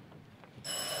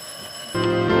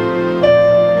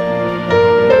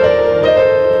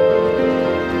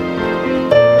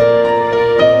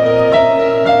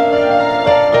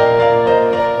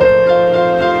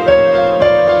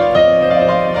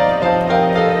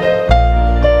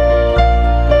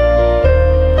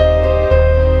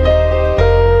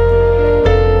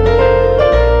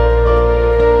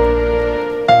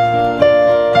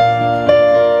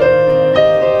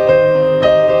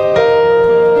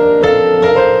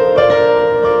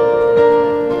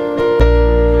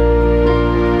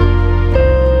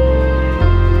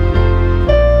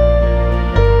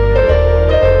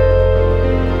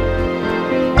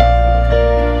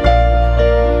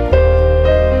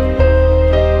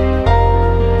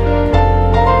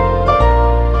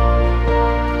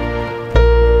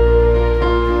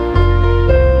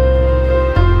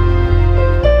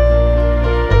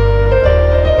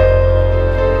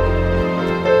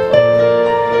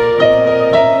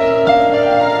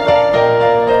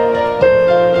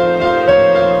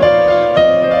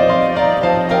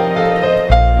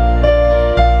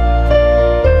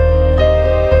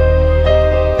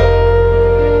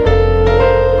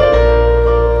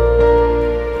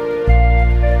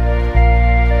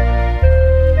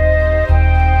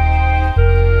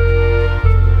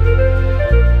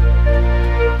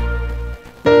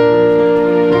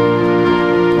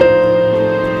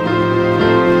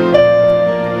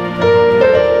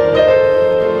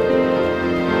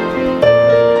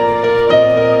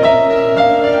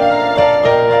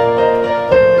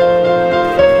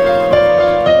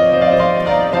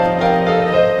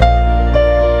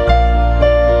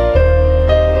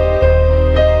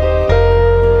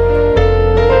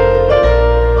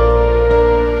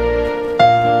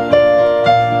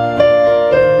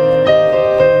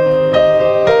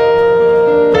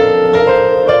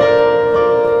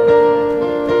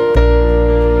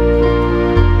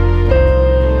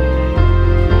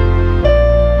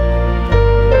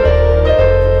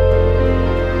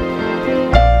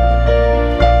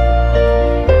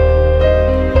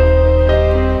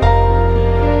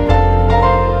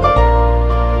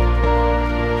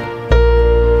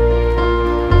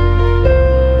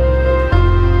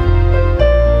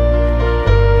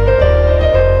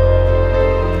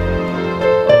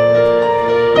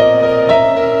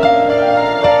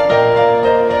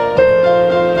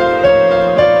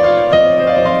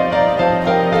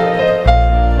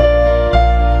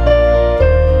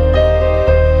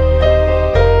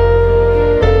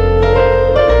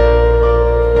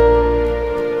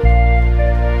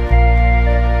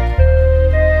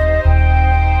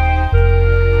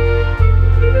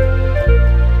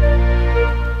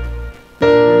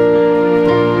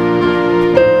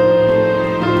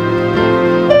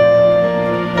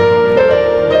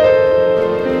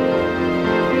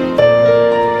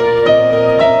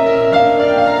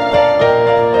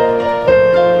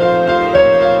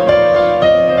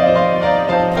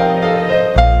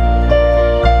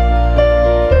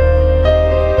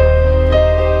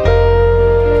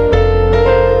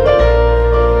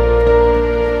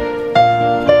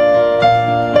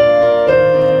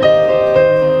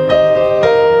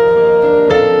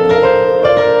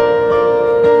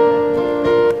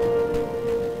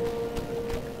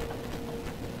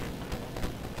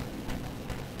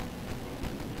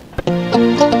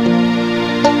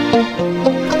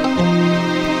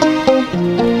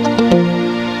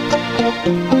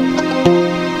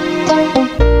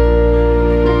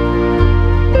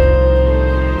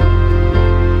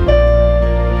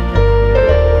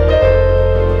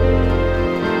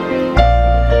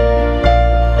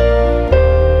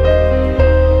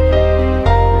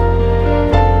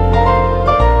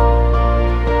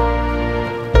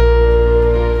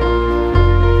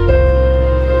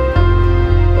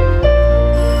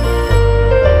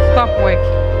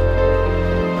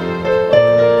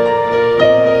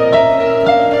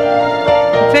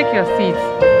 Take your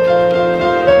seats.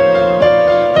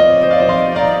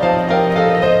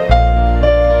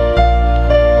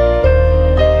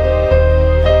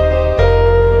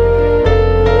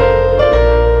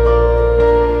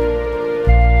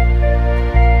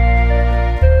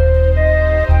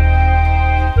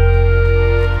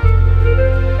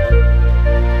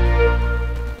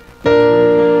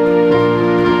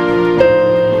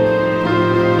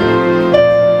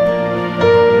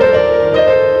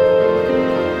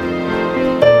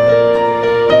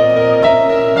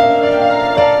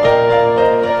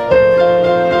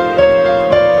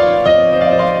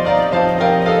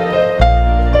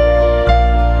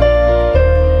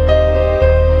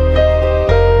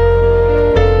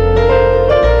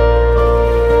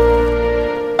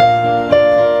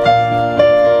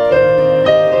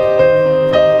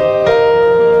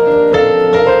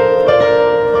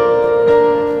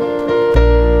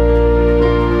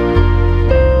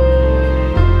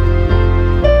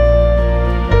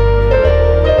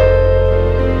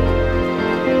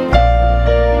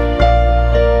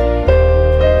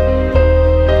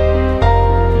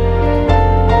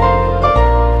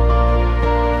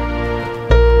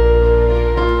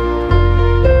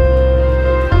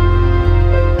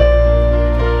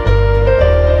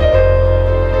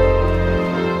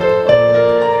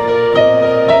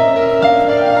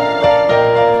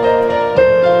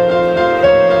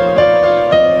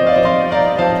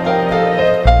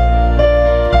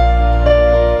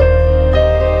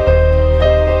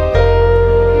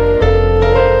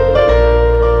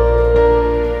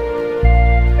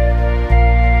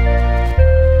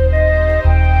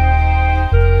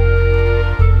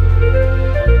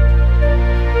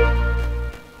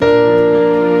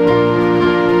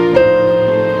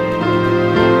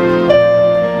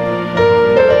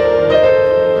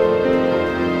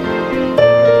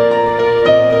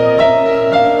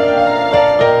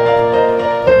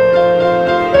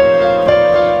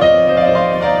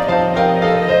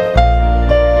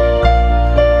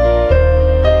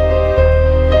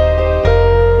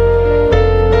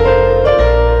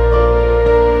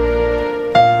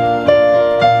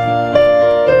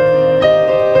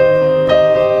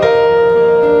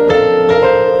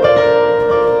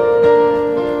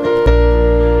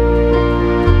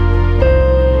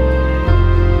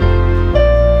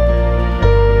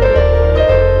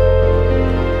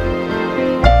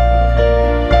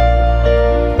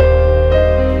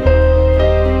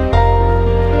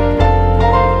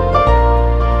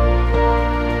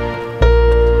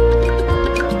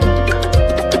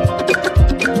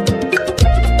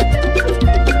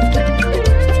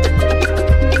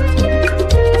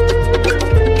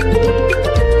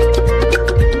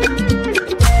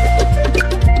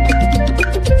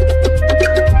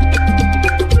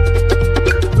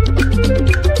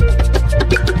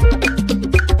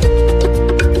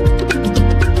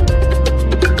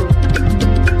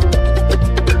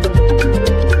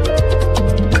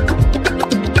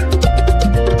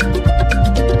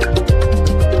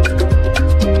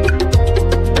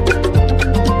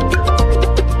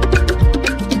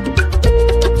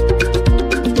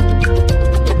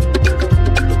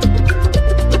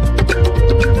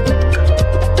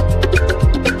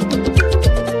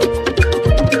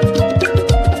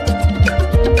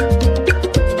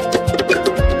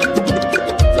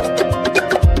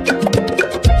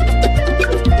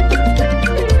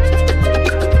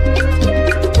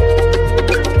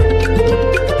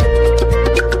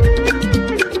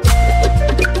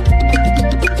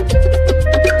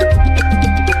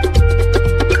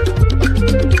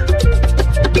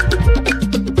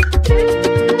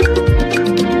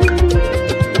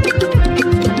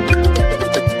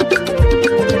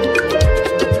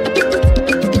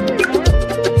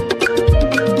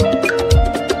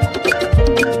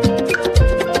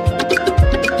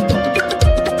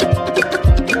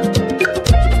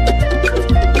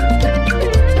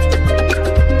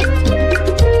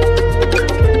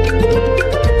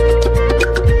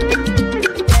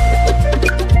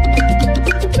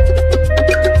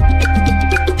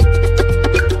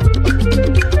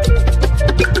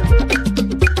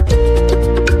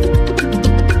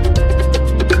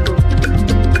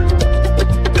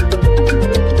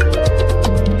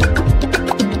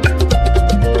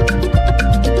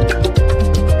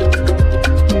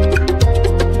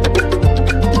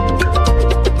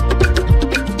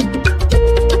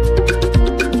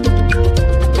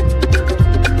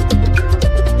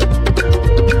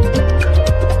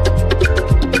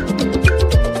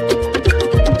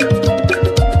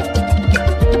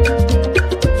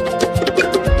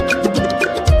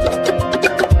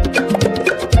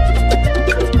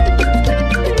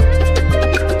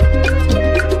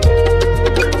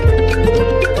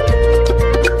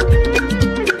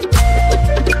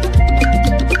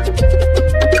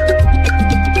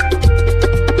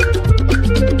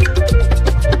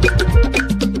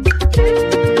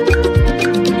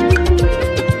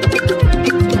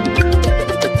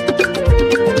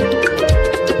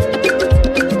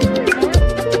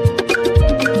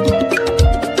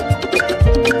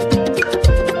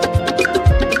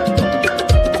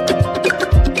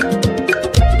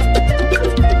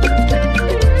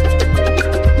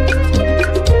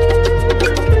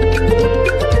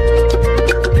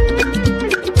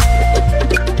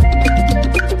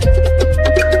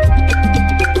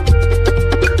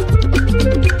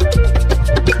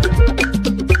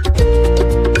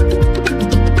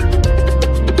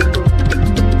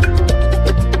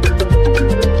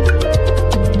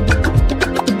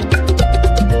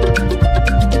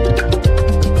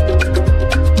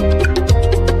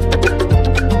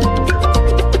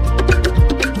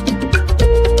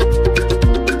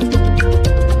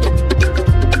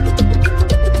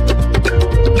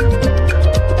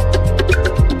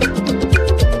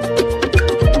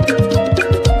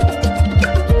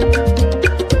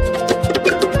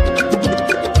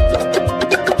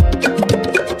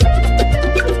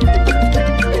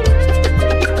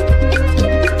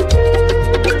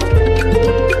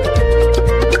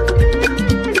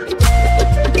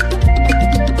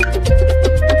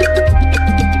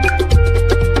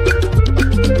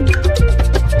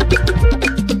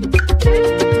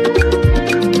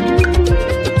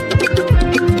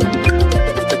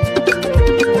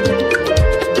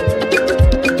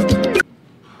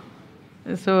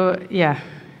 So, yeah,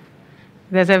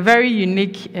 there's a very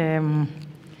unique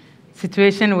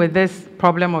situation with this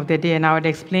problem of the day, and I would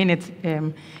explain it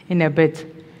in a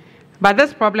bit. But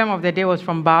this problem of the day was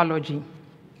from biology.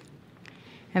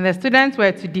 And the students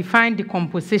were to define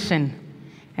decomposition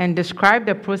and describe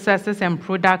the processes and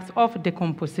products of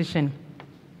decomposition.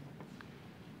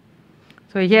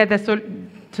 So here,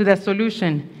 to the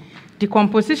solution.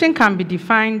 Decomposition can be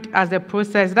defined as a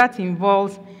process that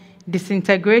involves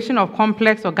disintegration of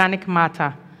complex organic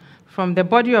matter from the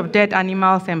body of dead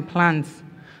animals and plants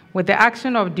with the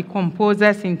action of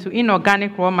decomposers into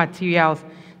inorganic raw materials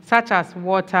such as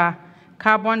water,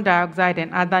 carbon dioxide,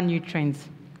 and other nutrients.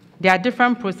 There are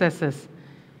different processes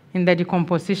in the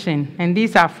decomposition, and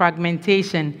these are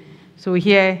fragmentation. So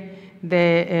here,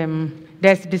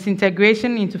 there's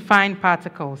disintegration into fine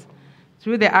particles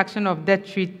through the action of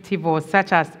detritivores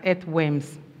such as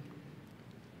earthworms.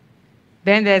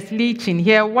 Then there's leaching.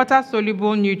 Here,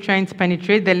 water-soluble nutrients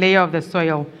penetrate the layer of the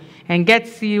soil and get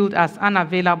sealed as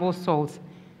unavailable salts.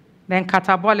 Then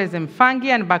catabolism. Fungi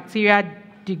and bacteria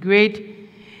degrade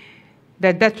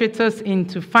the detritus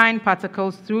into fine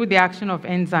particles through the action of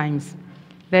enzymes.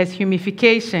 There's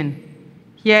humification.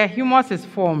 Here, humus is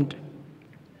formed.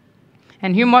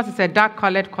 And humus is a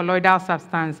dark-colored colloidal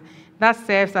substance that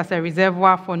serves as a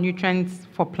reservoir for nutrients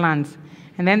for plants.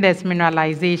 And then there's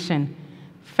mineralization,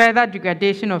 further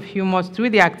degradation of humus through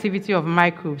the activity of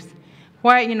microbes,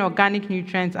 where inorganic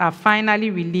nutrients are finally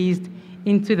released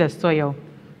into the soil.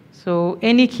 So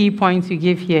any key points you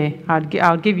give here,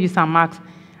 I'll give you some marks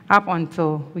up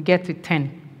until we get to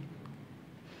 10.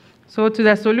 So to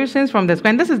the solutions from this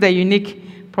question, this is the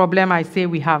unique problem I say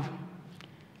we have.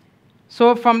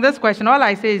 So from this question, all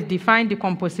I say is define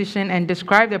decomposition and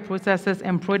describe the processes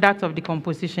and products of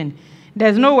decomposition.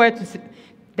 There's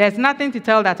nothing to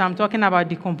tell that I'm talking about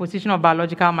decomposition of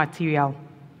biological material.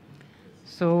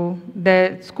 So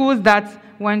the schools that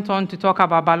went on to talk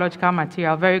about biological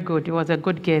material, very good. It was a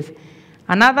good guess.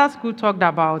 Another school talked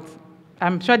about,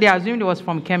 I'm sure they assumed it was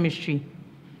from chemistry.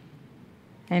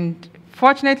 And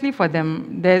fortunately for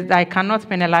them, I cannot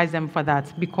penalize them for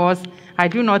that because I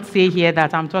do not say here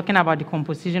that I'm talking about the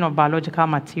composition of biological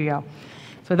material.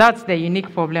 So that's the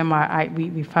unique problem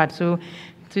we've had. So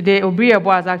today, Obiri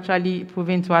Yeboah has actually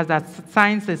proven to us that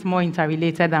science is more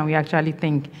interrelated than we actually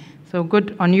think. So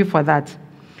good on you for that.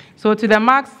 So to the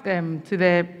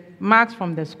marks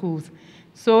from the schools.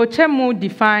 So Chemu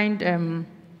defined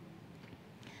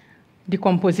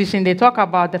decomposition. They talk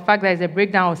about the fact that there's a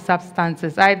breakdown of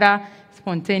substances, either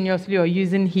spontaneously or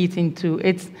using heat into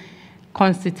its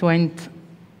constituents.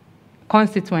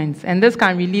 And this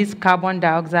can release carbon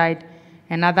dioxide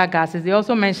and other gases. They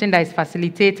also mentioned that it's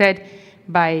facilitated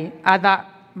by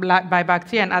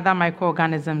bacteria and other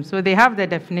microorganisms. So they have the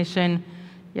definition.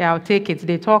 Yeah, I'll take it.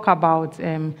 They talk about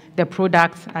the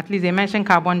products. At least they mention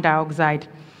carbon dioxide.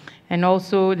 And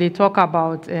also they talk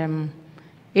about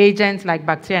agents like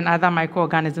bacteria and other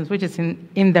microorganisms, which is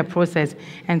in the process.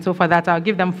 And so for that, I'll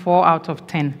give them 4 out of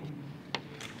 10.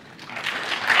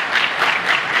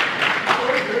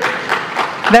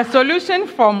 The solution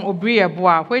from Obiri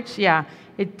Yeboah, which, yeah,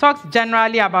 it talks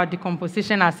generally about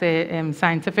decomposition as a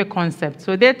scientific concept.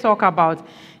 So they talk about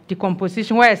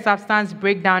decomposition where a substance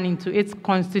breaks down into its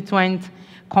constituent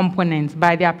components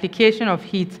by the application of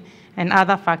heat and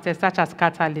other factors such as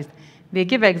catalysts. They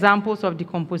give examples of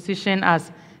decomposition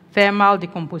as thermal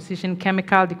decomposition,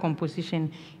 chemical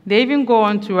decomposition. They even go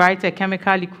on to write a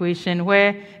chemical equation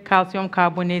where calcium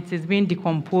carbonate is being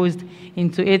decomposed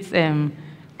into its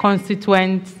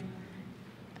constituent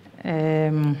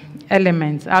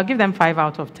elements. I'll give them 5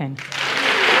 out of 10.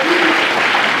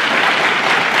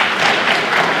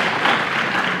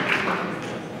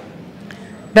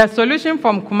 The solution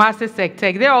from Kumasi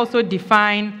Sectech, they also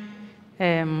define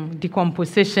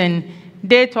decomposition.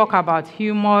 They talk about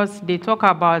humus, they talk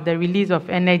about the release of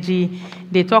energy,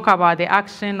 they talk about the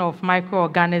action of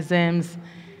microorganisms,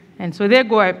 and so they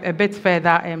go a bit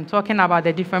further, talking about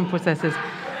the different processes.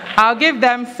 I'll give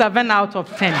them 7 out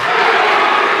of 10.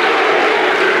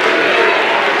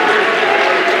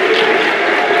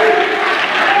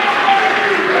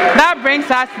 That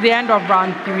brings us to the end of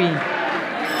round 3.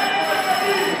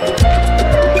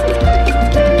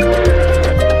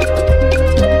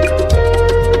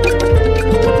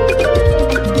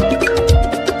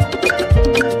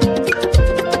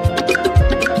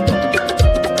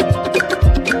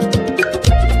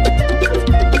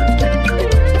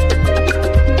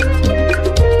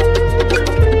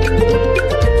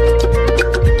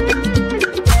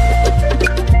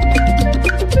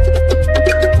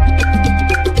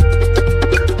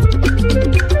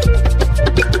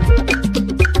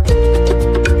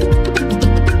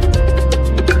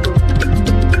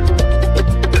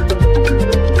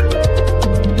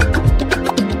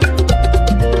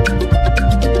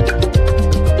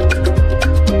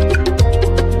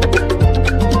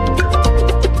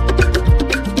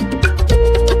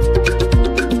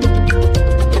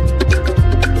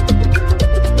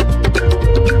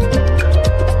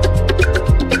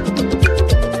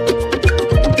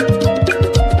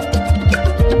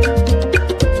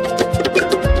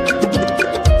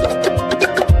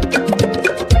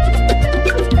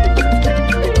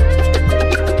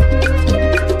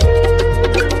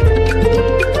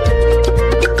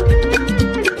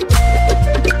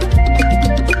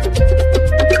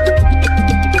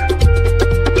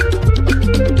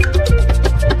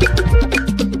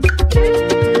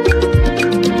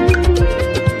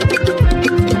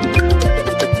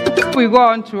 go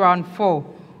on to round 4,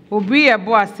 Obiri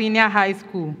Yeboah Senior High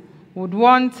School would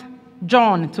want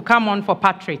John to come on for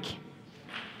Patrick.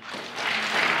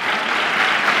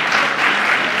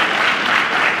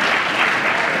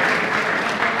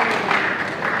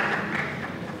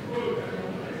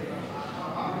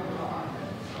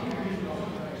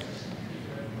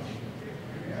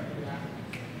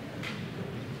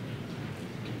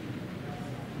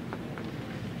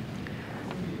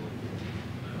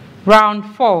 Round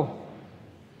 4.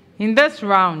 In this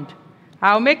round,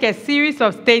 I'll make a series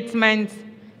of statements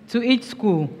to each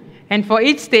school. And for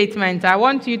each statement, I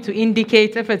want you to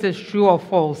indicate if it is true or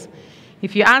false.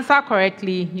 If you answer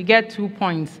correctly, you get 2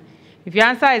 points. If your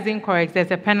answer is incorrect,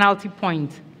 there's a penalty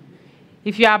point.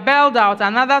 If you are bailed out,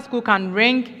 another school can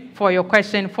ring for your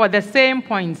question for the same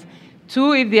points,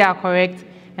 2 if they are correct,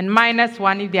 and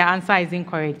 -1 if their answer is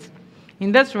incorrect.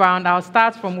 In this round, I'll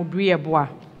start from Obiri Yeboah.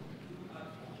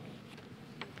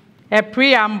 A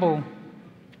preamble.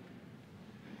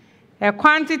 A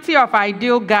quantity of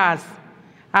ideal gas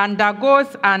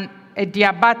undergoes an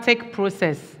adiabatic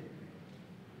process.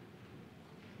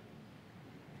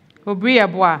 Obiri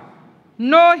Yeboah.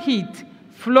 No heat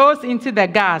flows into the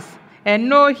gas and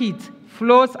no heat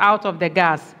flows out of the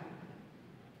gas.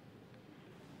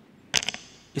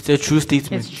 It's a true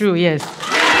statement. It's true, yes.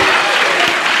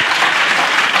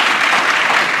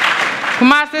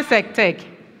 Kumasi Sectec.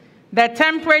 The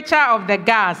temperature of the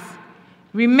gas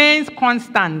remains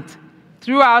constant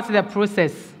throughout the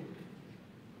process.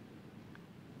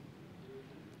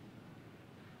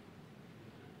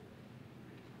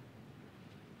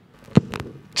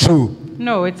 True.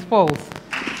 No, it's false.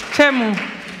 Chemu.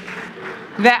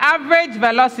 The average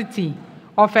velocity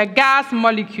of a gas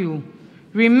molecule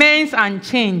remains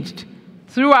unchanged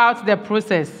throughout the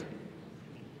process.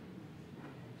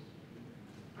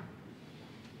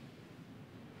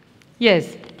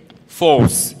 Yes.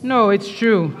 False. No, it's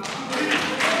true.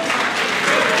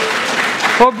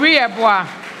 Obiri Yeboah.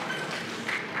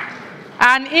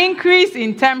 An increase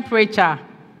in temperature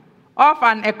of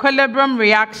an equilibrium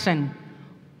reaction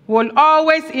will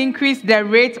always increase the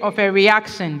rate of a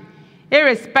reaction,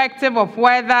 irrespective of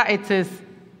whether it is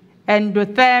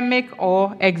endothermic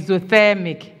or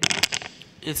exothermic.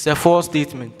 It's a false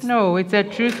statement. No, it's a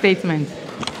true statement.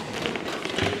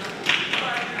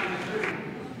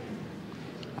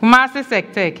 Kumasi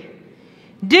Sectec.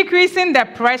 Decreasing the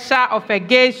pressure of a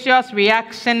gaseous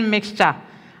reaction mixture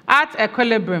at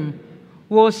equilibrium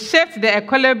will shift the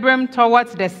equilibrium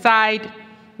towards the side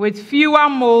with fewer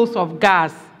moles of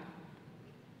gas.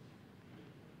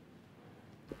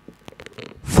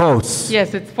 False.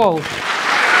 Yes, it's false.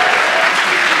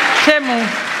 Chemu.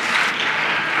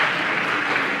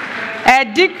 A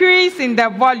decrease in the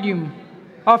volume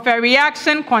of a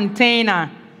reaction container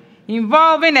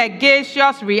involving a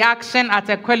gaseous reaction at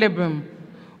equilibrium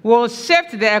will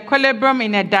shift the equilibrium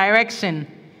in a direction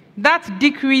that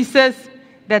decreases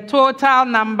the total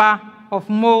number of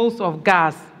moles of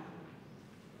gas.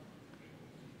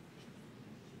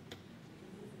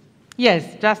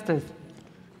 Yes, Justice.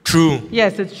 True.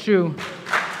 Yes, it's true.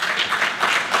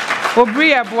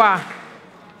 Obiri Yeboah.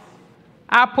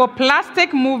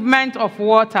 Apoplastic movement of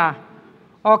water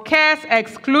occurs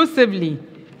exclusively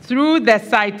through the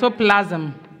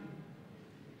cytoplasm.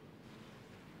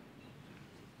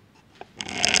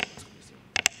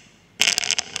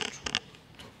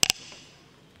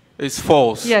 It's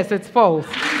false. Yes, it's false.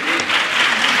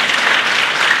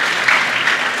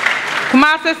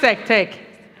 Kumasi Sectec.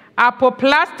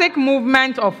 Apoplastic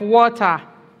movement of water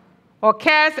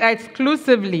occurs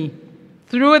exclusively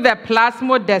through the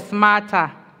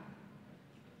plasmodesmata.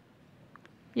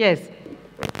 Yes.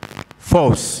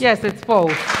 False. Yes, it's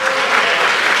false.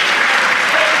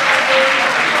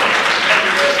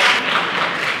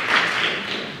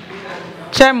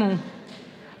 Chemu.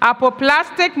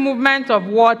 Apoplastic movement of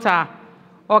water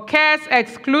occurs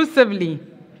exclusively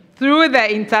through the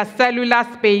intercellular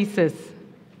spaces.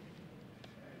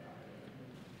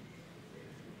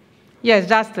 Yes,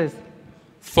 Justice.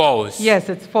 False. Yes,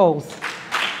 it's false.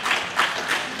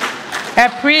 A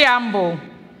preamble.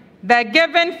 The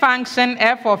given function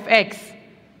f of x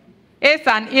is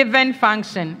an even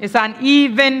function. It's an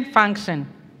even function.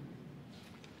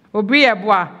 Obiri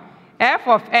Yeboah. F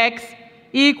of x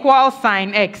equals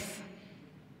sine x.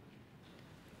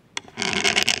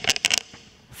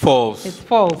 False. It's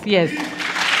false, yes.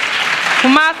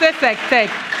 Kumasi Sectec.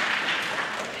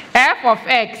 F of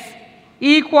x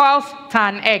equals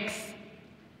tan x.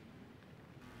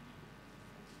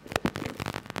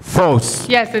 False.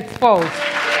 Yes, it's false.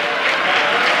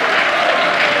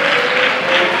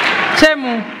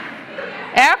 Chemu.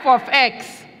 F of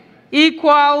x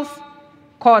equals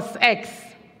cos x.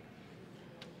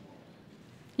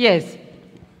 Yes.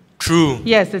 True.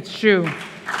 Yes, it's true.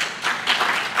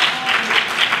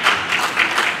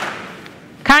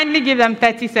 Kindly give them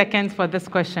 30 seconds for this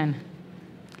question.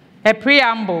 A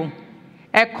preamble.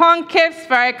 A concave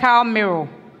spherical mirror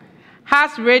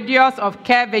has radius of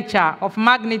curvature of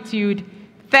magnitude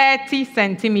 30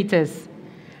 centimeters.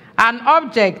 An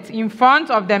object in front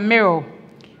of the mirror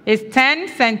is 10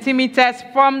 centimeters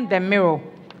from the mirror.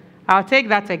 I'll take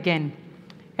that again.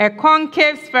 A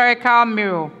concave spherical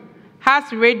mirror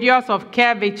has radius of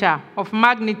curvature of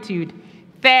magnitude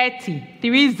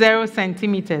 30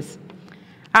 centimeters.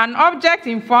 An object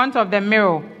in front of the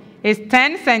mirror is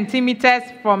 10 centimeters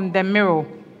from the mirror.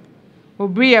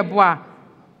 Obiri Yeboah.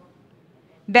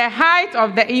 The height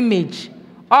of the image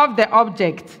of the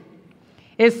object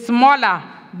is smaller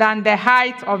than the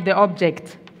height of the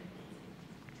object.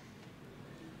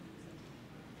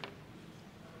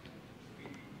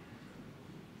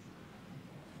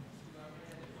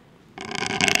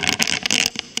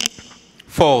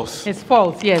 False. It's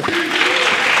false, yes.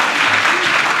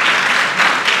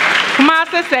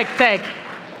 Kumasi Sektek.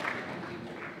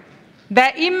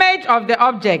 The image of the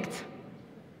object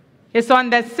is on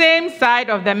the same side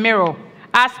of the mirror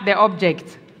as the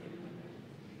object.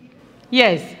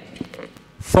 Yes.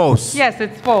 False. Yes,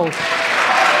 it's false.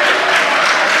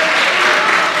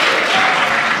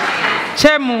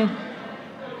 Chemu.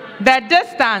 The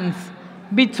distance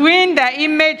between the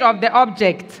image of the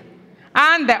object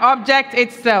and the object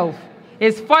itself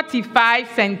is 45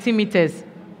 centimeters.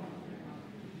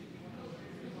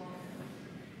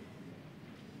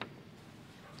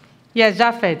 Yes,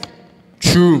 Japhet.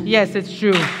 True. Yes, it's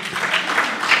true.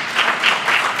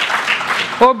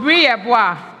 Obiri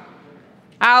Yeboah.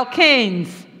 Alkanes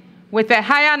with a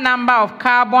higher number of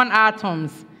carbon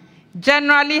atoms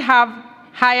generally have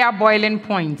higher boiling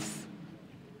points.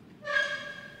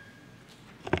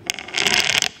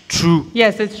 True.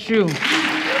 Yes, it's true.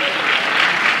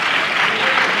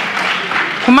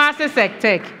 Kumasi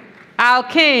Sektek.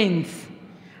 Alkanes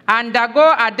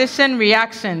undergo addition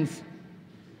reactions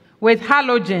with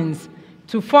halogens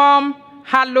to form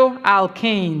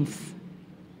haloalkanes.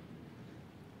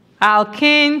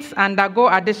 Alkanes undergo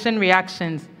addition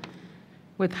reactions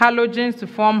with halogens to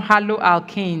form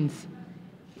haloalkanes.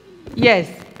 Yes,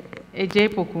 AJ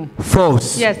Poku.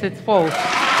 False. Yes, it's false.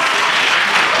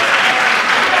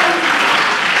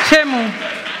 Chemu.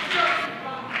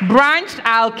 Branched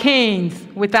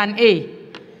alkanes with an A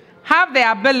have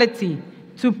the ability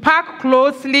to pack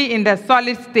closely in the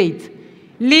solid state,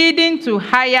 leading to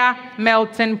higher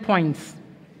melting points.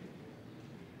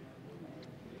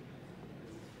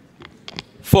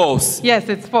 False. Yes,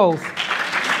 it's false.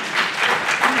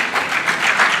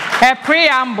 A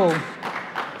preamble.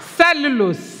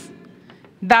 Cellulose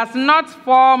does not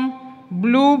form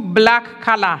blue-black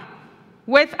color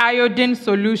with iodine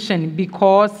solution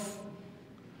because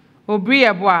Obiri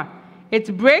Yeboah,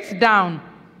 it breaks down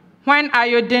when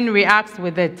iodine reacts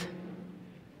with it.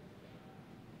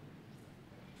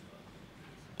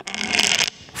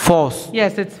 False.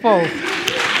 Yes, it's false.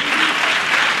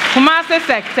 Kumasi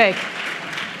Sektek.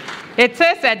 It is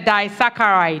a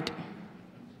disaccharide.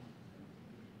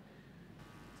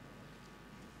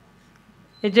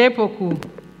 Ejepoku.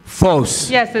 False.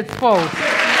 Yes, it's false.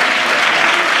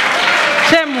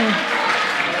 Chemu.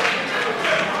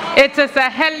 It is a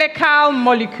helical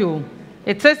molecule.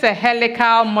 It is a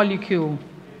helical molecule.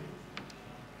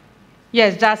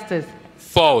 Yes, Justice.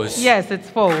 False. Yes, it's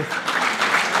false.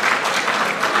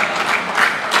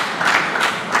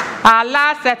 Our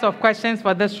last set of questions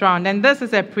for this round, and this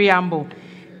is a preamble.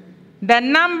 The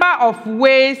number of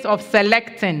ways of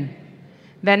selecting.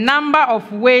 The number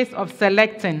of ways of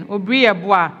selecting. Obiri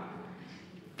Yeboah.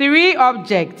 3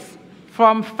 objects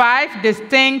from 5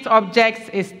 distinct objects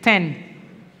is 10.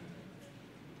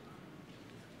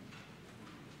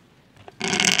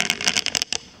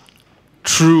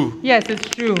 True. Yes, it's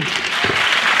true.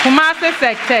 Kumasi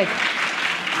Sektek.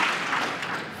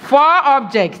 4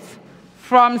 objects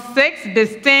from 6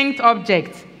 distinct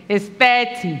objects is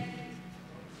 30.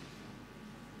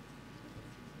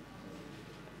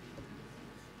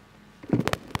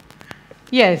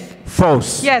 Yes.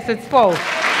 False. Yes, it's false.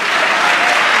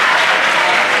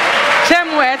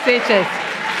 Chemu SHS.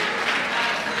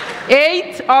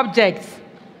 8 objects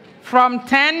from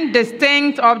 10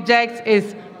 distinct objects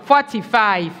is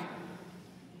 45.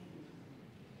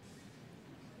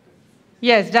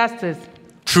 Yes, Justice.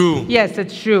 True. Yes,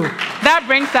 it's true. That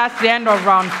brings us to the end of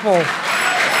round 4.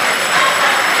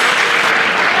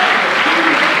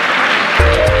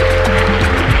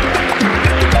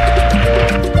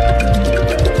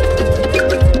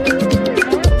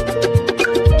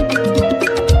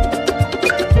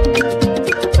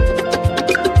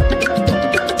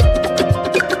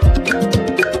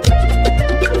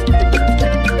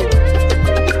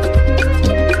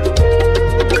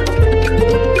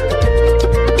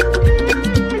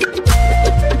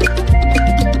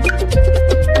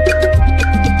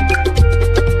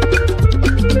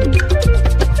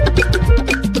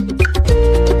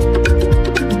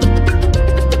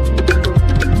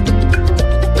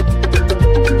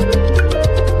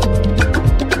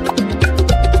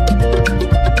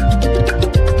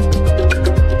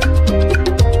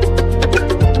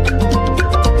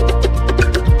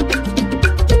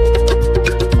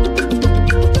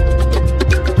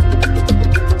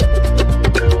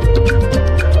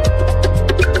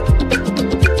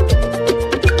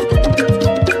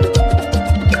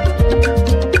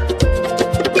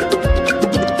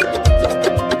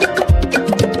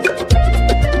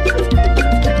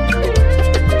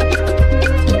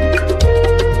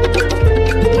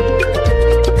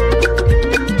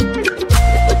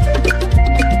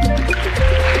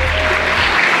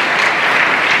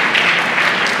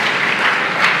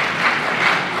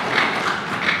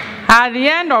 At the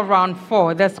end of round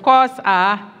 4, the scores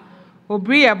are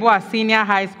Obiri Yeboah Senior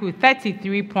High School,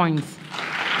 33 points.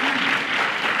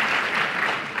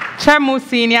 Chemu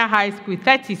Senior High School,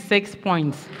 36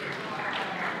 points.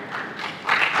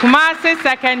 Kumasi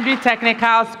Secondary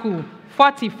Technical School,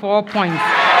 44 points.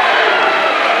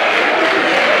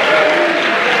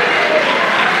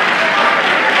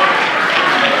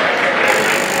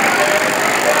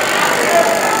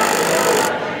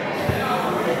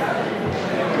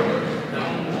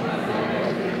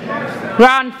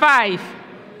 Round 5.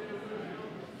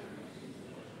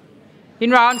 In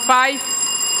round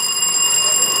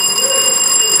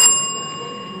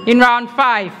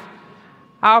 5,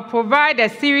 I'll provide a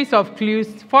series of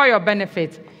clues for your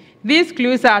benefit. These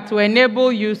clues are to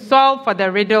enable you solve for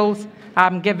the riddles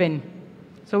I'm given.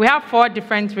 So we have 4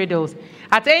 different riddles.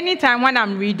 At any time when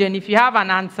I'm reading, if you have an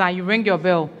answer, you ring your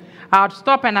bell. I'll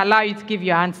stop and allow you to give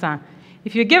your answer.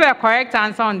 If you give a correct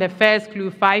answer on the first clue,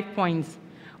 5 points.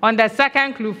 On the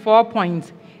second clue, 4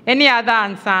 points. Any other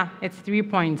answer, it's 3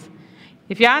 points.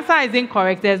 If your answer is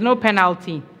incorrect, there's no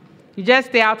penalty. You just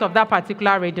stay out of that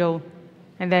particular riddle,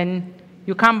 and then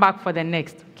you come back for the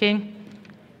next, okay?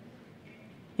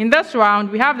 In this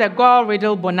round, we have the Goal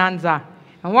Riddle Bonanza.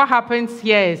 And what happens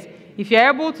here is, if you're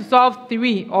able to solve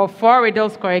 3 or 4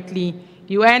 riddles correctly,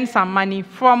 you earn some money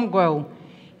from Goal.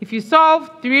 If you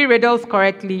solve 3 riddles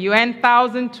correctly, you earn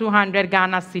 1,200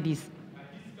 Ghana cedis.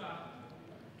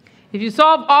 If you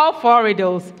solve all 4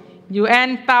 riddles, you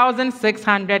earn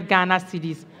 1,600 Ghana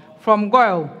cedis from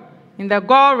Goil in the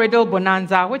Goil Riddle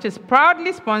Bonanza, which is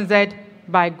proudly sponsored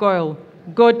by Goil,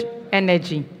 Good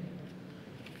Energy.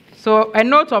 So a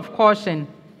note of caution.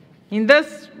 In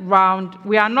this round,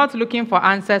 we are not looking for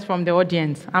answers from the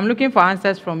audience. I'm looking for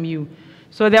answers from you.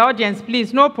 So the audience,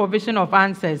 please, no provision of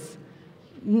answers.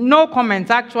 No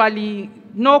comments, actually,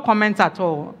 no comments at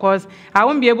all, because I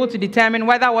won't be able to determine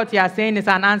whether what you are saying is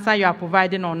an answer you are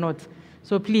providing or not.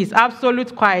 So please,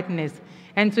 absolute quietness.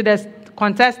 And to the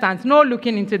contestants, no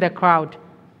looking into the crowd.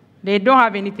 They don't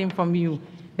have anything from you.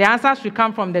 The answers should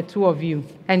come from the 2 of you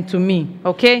and to me,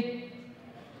 okay?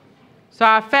 So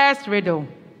our first riddle.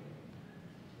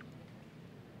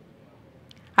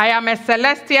 I am a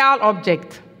celestial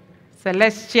object.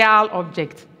 Celestial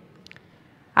object.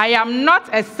 I am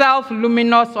not a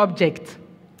self-luminous object.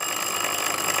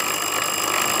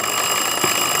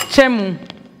 Chemu.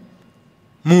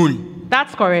 Moon.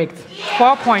 That's correct.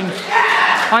 4 points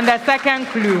on the second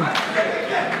clue.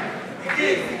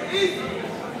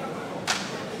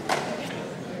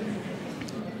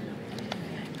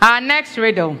 Our next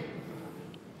riddle.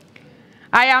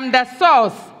 I am the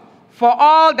source for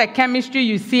all the chemistry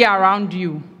you see around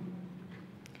you.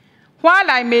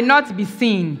 While I may not be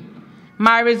seen,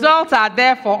 my results are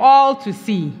there for all to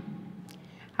see.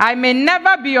 I may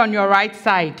never be on your right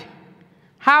side.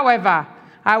 However,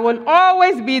 I will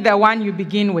always be the one you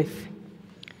begin with.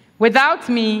 Without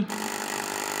me,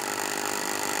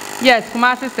 yes,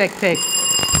 Kumasi Sectec.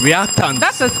 Reactants.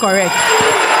 That is correct.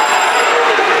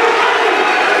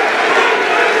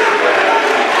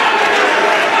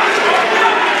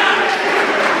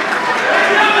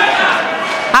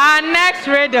 Our next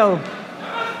riddle.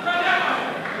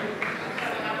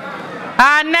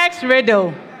 Our next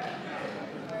riddle.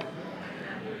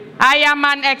 I am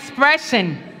an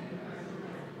expression.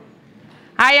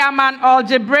 I am an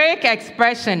algebraic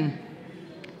expression.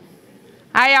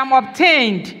 I am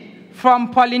obtained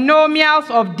from polynomials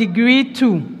of degree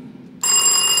 2.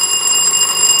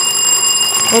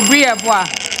 Obiri Yeboah.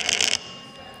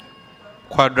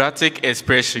 Quadratic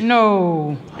expression.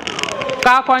 No.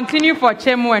 I'll continue for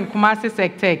Chemu and Kumasi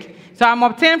Sectec. So I'm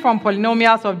obtained from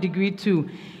polynomials of degree 2.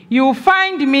 You will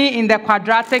find me in the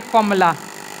quadratic formula.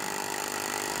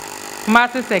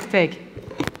 Kumasi Sectec.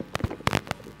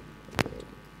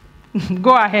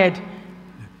 Go ahead.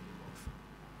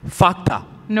 Factor.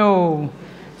 No.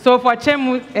 So for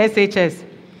Chemu SHS,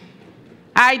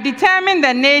 I determine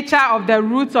the nature of the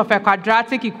roots of a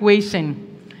quadratic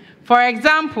equation. For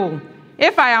example,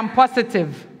 if I am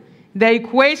positive, the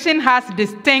equation has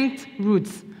distinct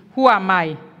roots. Who am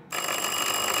I?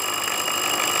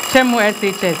 Chemu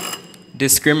SHS.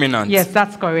 Discriminant. Yes,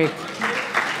 that's correct.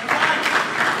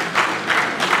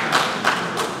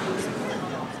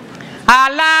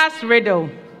 Our last riddle.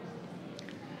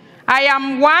 I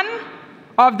am one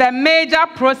of the major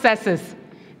processes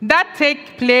that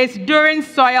take place during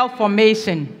soil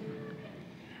formation.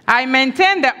 I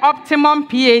maintain the optimum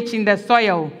pH in the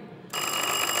soil.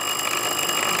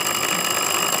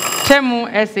 Chemu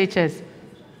SHS.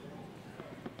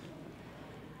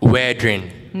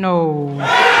 Weathering.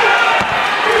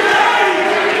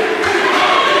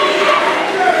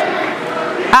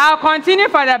 I'll continue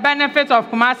for the benefit of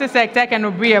Kumasi Sectec and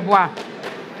Obiri Yeboah.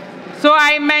 So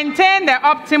I maintain the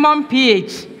optimum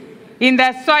pH in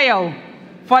the soil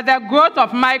for the growth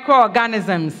of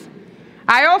microorganisms.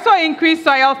 I also increase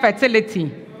soil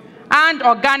fertility and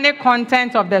organic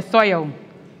content of the soil.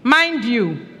 Mind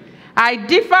you, I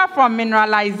differ from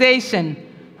mineralization,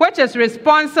 which is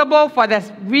responsible for the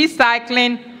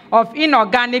recycling of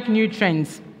inorganic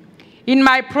nutrients. In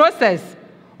my process,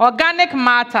 organic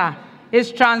matter is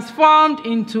transformed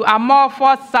into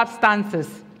amorphous substances.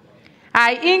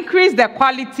 I increase the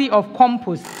quality of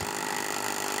compost.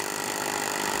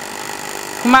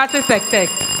 Kumasi Sectec.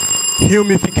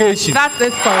 Humification. That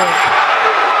is correct.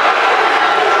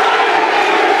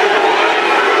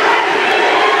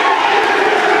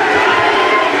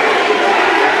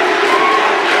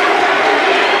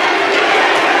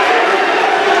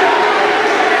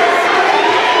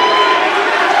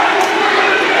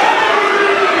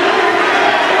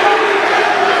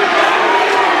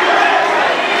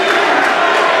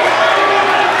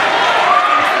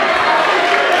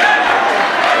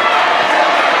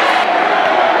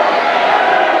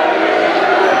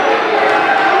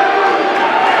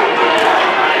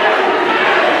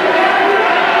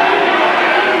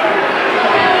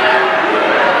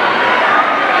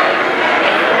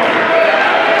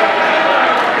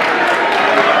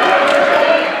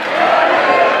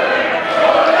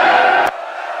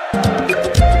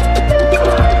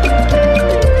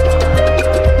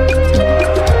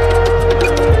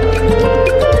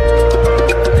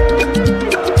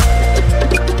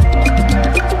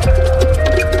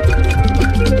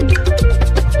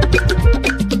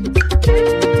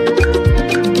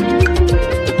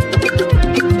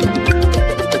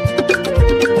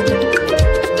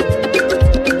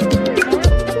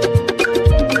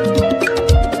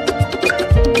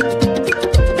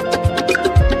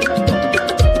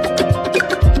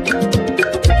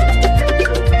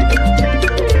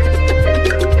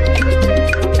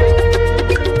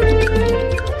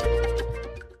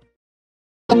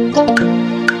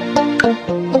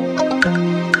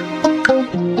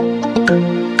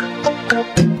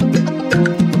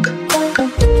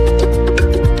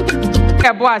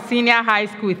 Yeboah Senior High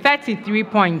School, 33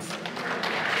 points.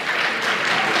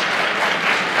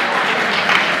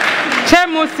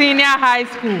 Chemu Senior High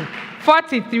School,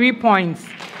 43 points.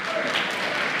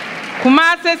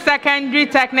 Kumasi Secondary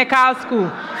Technical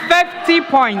School, 50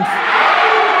 points.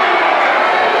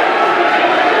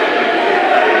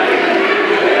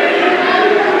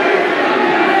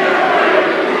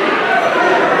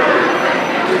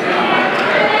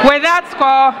 With that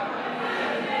score,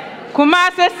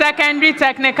 Kumasi Secondary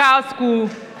Technical School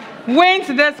wins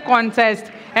this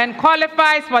contest and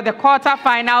qualifies for the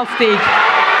quarter-final stage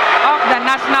of the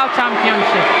National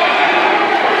Championship.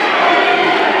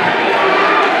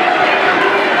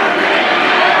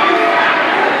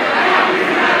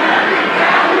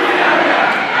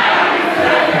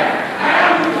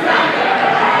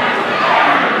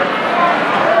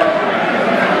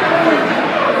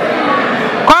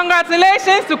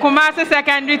 Congratulations to Kumasi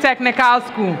Secondary Technical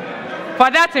School for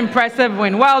that impressive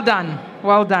win. Well done.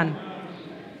 Well done.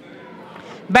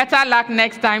 Better luck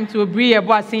next time to Obiri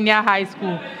Yeboah Senior High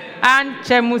School and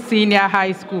Chemu Senior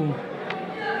High School.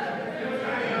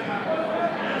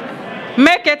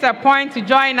 Make it a point to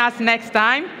join us next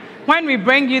time when we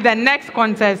bring you the next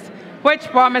contest, which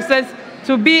promises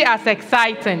to be as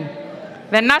exciting.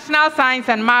 The National Science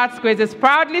and Maths Quiz is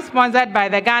proudly sponsored by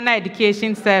the Ghana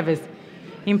Education Service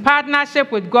in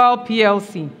partnership with GOIL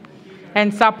PLC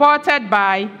and supported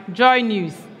by Joy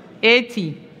News, AT,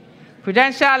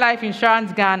 Prudential Life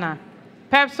Insurance Ghana,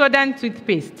 Pepsodent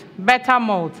Toothpaste, Better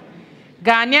Malt,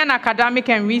 Ghanaian Academic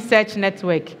and Research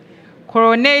Network,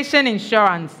 Coronation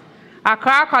Insurance,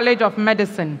 Accra College of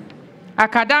Medicine,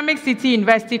 Academic City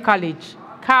University College,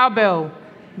 Cowbell,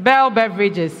 Bell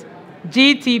Beverages,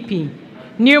 GTP,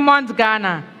 Newmont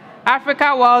Ghana,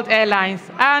 Africa World Airlines,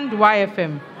 and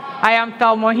YFM. I am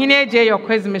Thalmohine J, your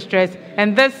quiz mistress,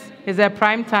 and this is a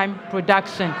primetime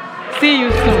production. See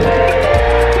you soon.